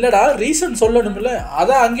 இல்லடா ரீசன் சொல்லணும்ல,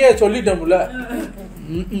 அதான் அங்கேயே சொல்லிட்டோம்ல.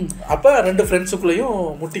 அப்ப 2 ஃப்ரெண்ட்ஸுக்குள்ளேயும்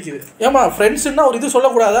முட்டிக்குது. ஏமா ஃப்ரெண்ட்ஸ்னா ஒரு இது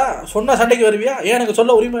சொல்லக்கூடாதா? சொன்னா சண்டைக்கு வருவியா? ஏன் எனக்கு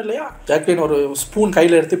சொல்ல உரிமை இல்லையா? ஜாக்லின் ஒரு ஸ்பூன்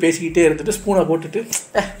கையில எடுத்து பேசிக்கிட்டே இருந்துட்டு ஸ்பூனை போட்டுட்டு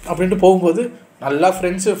அப்படின்ட்டு போகும்போது, நல்லா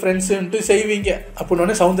ஃப்ரெண்ட்ஸுன்ட்டு செய்வீங்க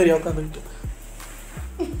அப்படின்னு சௌந்தர்யா உட்காந்துக்கிட்டு,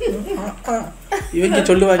 இவங்க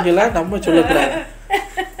சொல்லுவாங்களா நம்ம சொல்லக்கூடாது,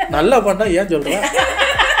 நல்லா பண்ணா ஏன் சொல்றேன்,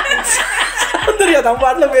 நம்ம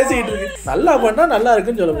பாட்டுல பேசிக்கிட்டு இருக்கு, நல்லா பண்ணா நல்லா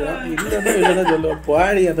இருக்குன்னு சொல்ல போறோம், இல்லன்னா சொல்லுவோம்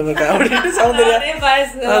பாடி அந்த பக்கம் அப்படின்ட்டு சௌந்தர்யா.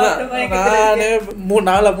 நானே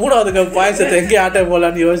 3வது கப் பாயசத்தை எங்கே ஆட்ட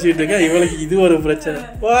போலான்னு யோசிச்சுட்டு இருக்கேன். இவளுக்கு இது ஒரு பிரச்சனை,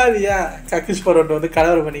 பாதியா கக்கிஸ் பரோட்டை வந்து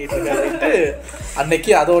கலவரம் பண்ணிக்கிட்டு இருக்காருன்ட்டு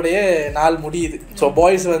அன்னைக்கு அதோடைய நாள் முடியுது. ஸோ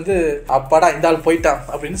பாய்ஸ் வந்து அப்பாடா இந்த ஆள் போயிட்டான்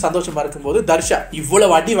அப்படின்னு சந்தோஷமா இருக்கும்போது, தர்ஷா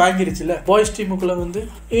இவ்வளவு அடி வாங்கிருச்சுல பாய்ஸ் டீமுக்குள்ள வந்து,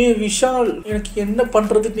 விஷால் எனக்கு என்ன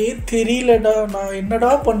பண்றதுன்னே தெரியலடா, நான்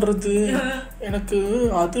என்னடா பண்றது, எனக்கு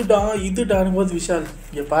அதுடா இதுடானும் போது, விஷால்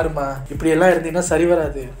இங்க பாருமா, இப்படி எல்லாம் இருந்தீங்கன்னா சரி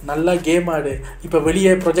வராது, நல்லா கேம் ஆடு. இப்ப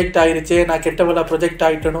வெளியே ப்ரொஜெக்ட் ஆயிருச்சே, நான் கெட்டவளா ப்ரொஜெக்ட்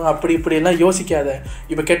ஆயிட்டணும் அப்படி இப்படி எல்லாம் யோசிக்காத.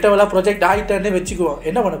 இப்ப கெட்டவளா ப்ரொஜெக்ட் ஆயிட்டேன்னு வச்சுக்குவோம்,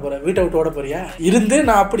 என்ன பண்ண போற, வீட்டை விட்டு ஓட போறியா? இருந்து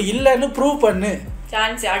நான் அப்படி இல்லைன்னு ப்ரூவ் பண்ணு,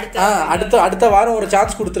 அடுத்த வாரம் ஒரு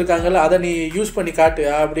சான்ஸ் கொடுத்துருக்காங்கல்ல, அதை நீ யூஸ் பண்ணி காட்டு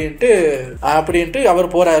அப்படின்ட்டு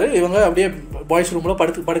அவர் போறாரு. இவங்க அப்படியே பாய்ஸ் ரூம்ல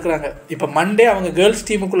படுக்கிறாங்க. இப்ப மண்டே அவங்க கேர்ள்ஸ்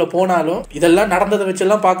டீமுக்குள்ள போனாலும் இதெல்லாம் நடந்ததை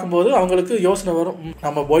வச்செல்லாம் பார்க்கும்போது அவங்களுக்கு யோசனை வரும்,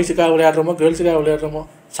 நம்ம பாய்ஸுக்காக விளையாடுறோமோ கேர்ள்ஸுக்காக விளையாடுறோமோ,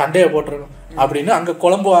 சண்டையை போட்டுறணும் அப்படின்னு அங்க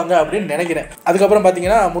குழம்புவாங்க அப்படின்னு நினைக்கிறேன். அதுக்கப்புறம்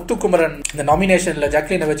பாத்தீங்கன்னா முத்துக்குமரன் இந்த நாமினேஷன்ல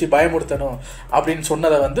ஜாக்லினை வச்சு பயமுறுத்தணும் அப்படின்னு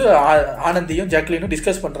சொன்னதை வந்து ஆனந்தியும் ஜாக்லினும்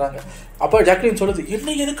டிஸ்கஸ் பண்றாங்க. அப்ப ஜாக்லின் சொல்லுது,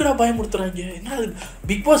 என்ன எதுக்குடா பயமுறுத்துறாங்க, என்ன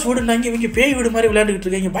பிக் பாஸ் வீடுனாங்க, இவங்க பேய் வீடு மாதிரி விளையாண்டுட்டு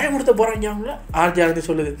இருக்காங்க, பயமுறுத்த போறாங்க அவங்கள. ஆனந்தி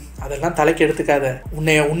சொல்லுது, அதெல்லாம் தலைக்கு எடுத்துக்காத,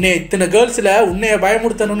 உன்னைய இத்தனை கேர்ள்ஸ்ல உன்னைய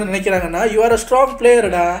பயமுறுத்தணும்னு நினைக்கிறாங்கன்னா யூ ஆர் அ ஸ்ட்ராங்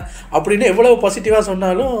பிளேயர்டா அப்படின்னு எவ்வளவு பாசிட்டிவா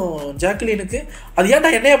சொன்னாலும் ஜாக்லினுக்கு அது ஏன்டா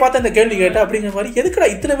என்னைய பார்த்து அந்த கேள்வி கேட்ட அப்படிங்கிற மாதிரி, எதுக்குடா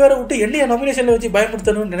இத்தனை பேரை விட்டு என்னைய நாமினேஷன்ல வச்சு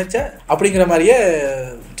பயமுறுத்தணும்னு நினைச்ச அப்படிங்கிற மாதிரியே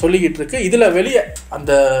சொல்லிக்கிட்டு இருக்கு. இதுல வெளியே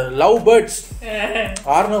அந்த லவ் பேர்ட்ஸ்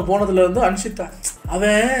ஆர்னவ் போனதுல இருந்து அன்ஷிதா,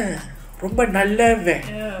 அவன் ரொம்ப நல்லவன்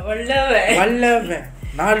வல்லவன்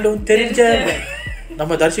நாளும் தெரிஞ்சவன்,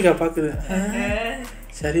 நம்ம தர்ஷிகா பாக்குது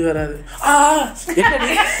சரி வராது,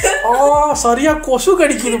 சரியா கொசு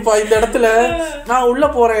கடிக்குதுப்பா இந்த இடத்துல, நான் உள்ள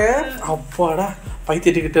போறேன், அப்பாடா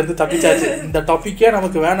பைத்தியத்துக்கிட்ட இருந்து தப்பிச்சாச்சு, இந்த டாபிக்கே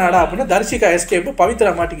நமக்கு வேணாடா அப்படின்னு தர்ஷிகா எஸ்கேப்.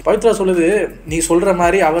 பவித்ரா மாட்டிக்கு. பவித்ரா சொல்லுது, நீ சொல்ற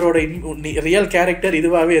மாதிரி அவரோட ரியல் கேரக்டர்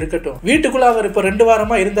இதுவாவே இருக்கட்டும், வீட்டுக்குள்ள அவர் இப்ப 2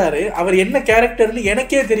 வாரமா இருந்தாரு, அவர் என்ன கேரக்டர்னு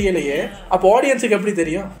எனக்கே தெரியலையே, அப்போ ஆடியன்ஸுக்கு எப்படி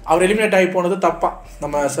தெரியும்? அவர் எலிமினேட் ஆகி போனது தப்பா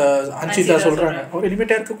நம்ம அன்ஷிதா சொல்றாங்க, அவர்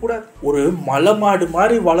எலிமினேட் இருக்க கூடாது. ஒரு மலமாடு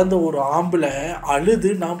மாதிரி வளர்ந்த ஒரு ஆம்பளை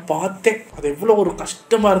அழுது நான் பார்த்தேன், அது எவ்வளவு ஒரு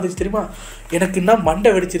கஷ்டமா இருந்துச்சு தெரியுமா? எனக்கு இன்னும் மண்டை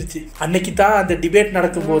வெடிச்சிருச்சு. அன்னைக்கு தான் அந்த டிபேட்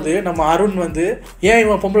நடக்கும்போது நம்ம அருண் வந்து, ஏன்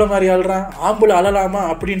இவன் பொம்பளை மாதிரி அழுறான், ஆம்பளை அழலாமா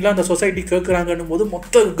அப்படின்லாம் அந்த சொசைட்டி கேட்குறாங்கன்னும் போது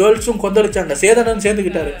மொத்த கேர்ள்ஸும் கொந்தளிச்சாங்க. சேதனன்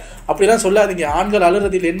சேர்ந்துக்கிட்டாரு, அப்படிலாம் சொல்லாதீங்க, ஆண்கள்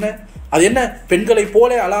அழுறதில் என்ன, அது என்ன பெண்களை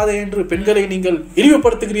போல அழாதே என்று பெண்களை நீங்கள்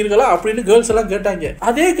இழிவுபடுத்துகிறீர்களா அப்படின்னு கேர்ள்ஸ் எல்லாம் கேட்டாங்க.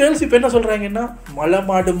 அதே கேர்ள்ஸ் இப்ப என்ன சொல்றாங்கன்னா, மலை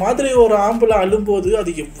மாடு மாதிரி ஒரு ஆம்பளை அழும்போது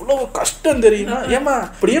அது எவ்வளவு கஷ்டம் தெரியுமா, ஏமா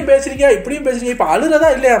இப்படியும் பேசுறீங்க இப்படியும் பேசுறீங்க, இப்ப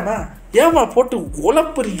அழுறதா இல்லையாமா, ஏமா போட்டு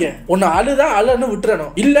உழப்புறீங்க, ஒன்னு அழுதா அழன்னு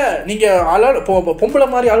விட்டுறணும், இல்ல நீங்க பொம்பளை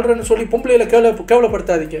மாதிரி அழுறன்னு சொல்லி பொம்பளையில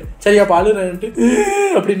கேவலப்படுத்தாதீங்க, சரியா? அப்ப அழுறன்ட்டு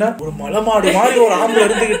அப்படின்னா ஒரு மலைமாடு மாதிரி ஒரு ஆம்பளை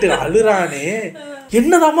இருந்துகிட்டு அழுறானே,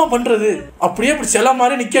 என்னதாமா பண்றது? அப்படியே இப்படி சில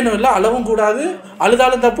மாதிரி நிக்கணும், இல்ல அழவும் கூடாது,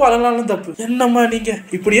 அழுதாலும் தப்பு அழகாலும் தப்பு, என்னம்மா நீங்க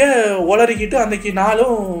இப்படியே உளறிக்கிட்டு அன்னைக்கு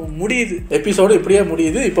நாளும் முடியுது, எபிசோடு இப்படியே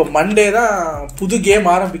முடியுது. இப்போ மண்டே தான் புது கேம்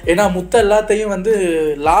ஆரம்பிக்கும். ஏன்னா முத்த எல்லாத்தையும் வந்து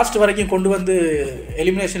லாஸ்ட் வரைக்கும் கொண்டு வந்து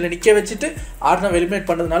எலிமினேஷன்ல நிக்க வச்சுட்டு ஆர்னவ் எலிமினேட்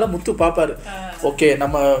பண்ணதுனால முத்து பாப்பாரு, ஓகே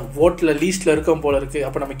நம்ம ஓட்ல லீஸ்ட்ல இருக்கோம் போல இருக்கு,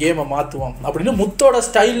 அப்ப நம்ம கேமை மாத்துவோம் அப்படின்னு முத்தோட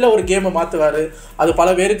ஸ்டைல்ல ஒரு கேமை மாத்துவாரு. அது பல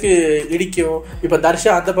பேருக்கு இடிக்கும். இப்ப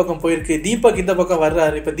தர்ஷா அந்த பக்கம் போயிருக்கு, தீபக் இந்த பக்கம்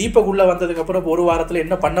வர்றாரு. இப்ப தீபக் உள்ள வந்ததுக்கு அப்புறம் ஒரு வாரத்துல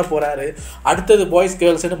என்ன பண்ண போறாரு, அடுத்தது பாய்ஸ்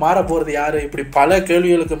கேர்ள்ஸ்னு மாற போறது யாரு, இப்படி பல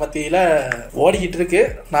கேள்விகளுக்கு மத்தியில ஓடிக்கிட்டு இருக்கு.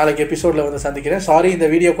 நாளைக்கு எபிசோட்ல வந்து சந்திக்கிறேன். சாரி இந்த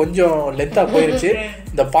வீடியோ கொஞ்சம் லென்த்தா போயிருச்சு.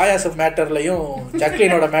 இந்த பாயாசம் மேட்டர்லையும்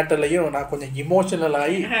ஜாக்லினோட மேட்டர்லையும் நான் கொஞ்சம் இமோஷனல்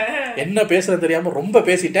ஆகி என்ன பேசுறது தெரியாம ரொம்ப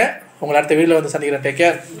பேசிட்டேன். உங்களை அடுத்த வீடியோல வந்து சந்திக்கிறேன். Take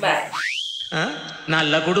care.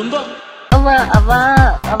 நல்ல குடும்பம். அவ அவ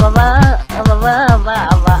அவ அவ அவ அவ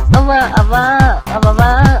அவ அவ அவ அவ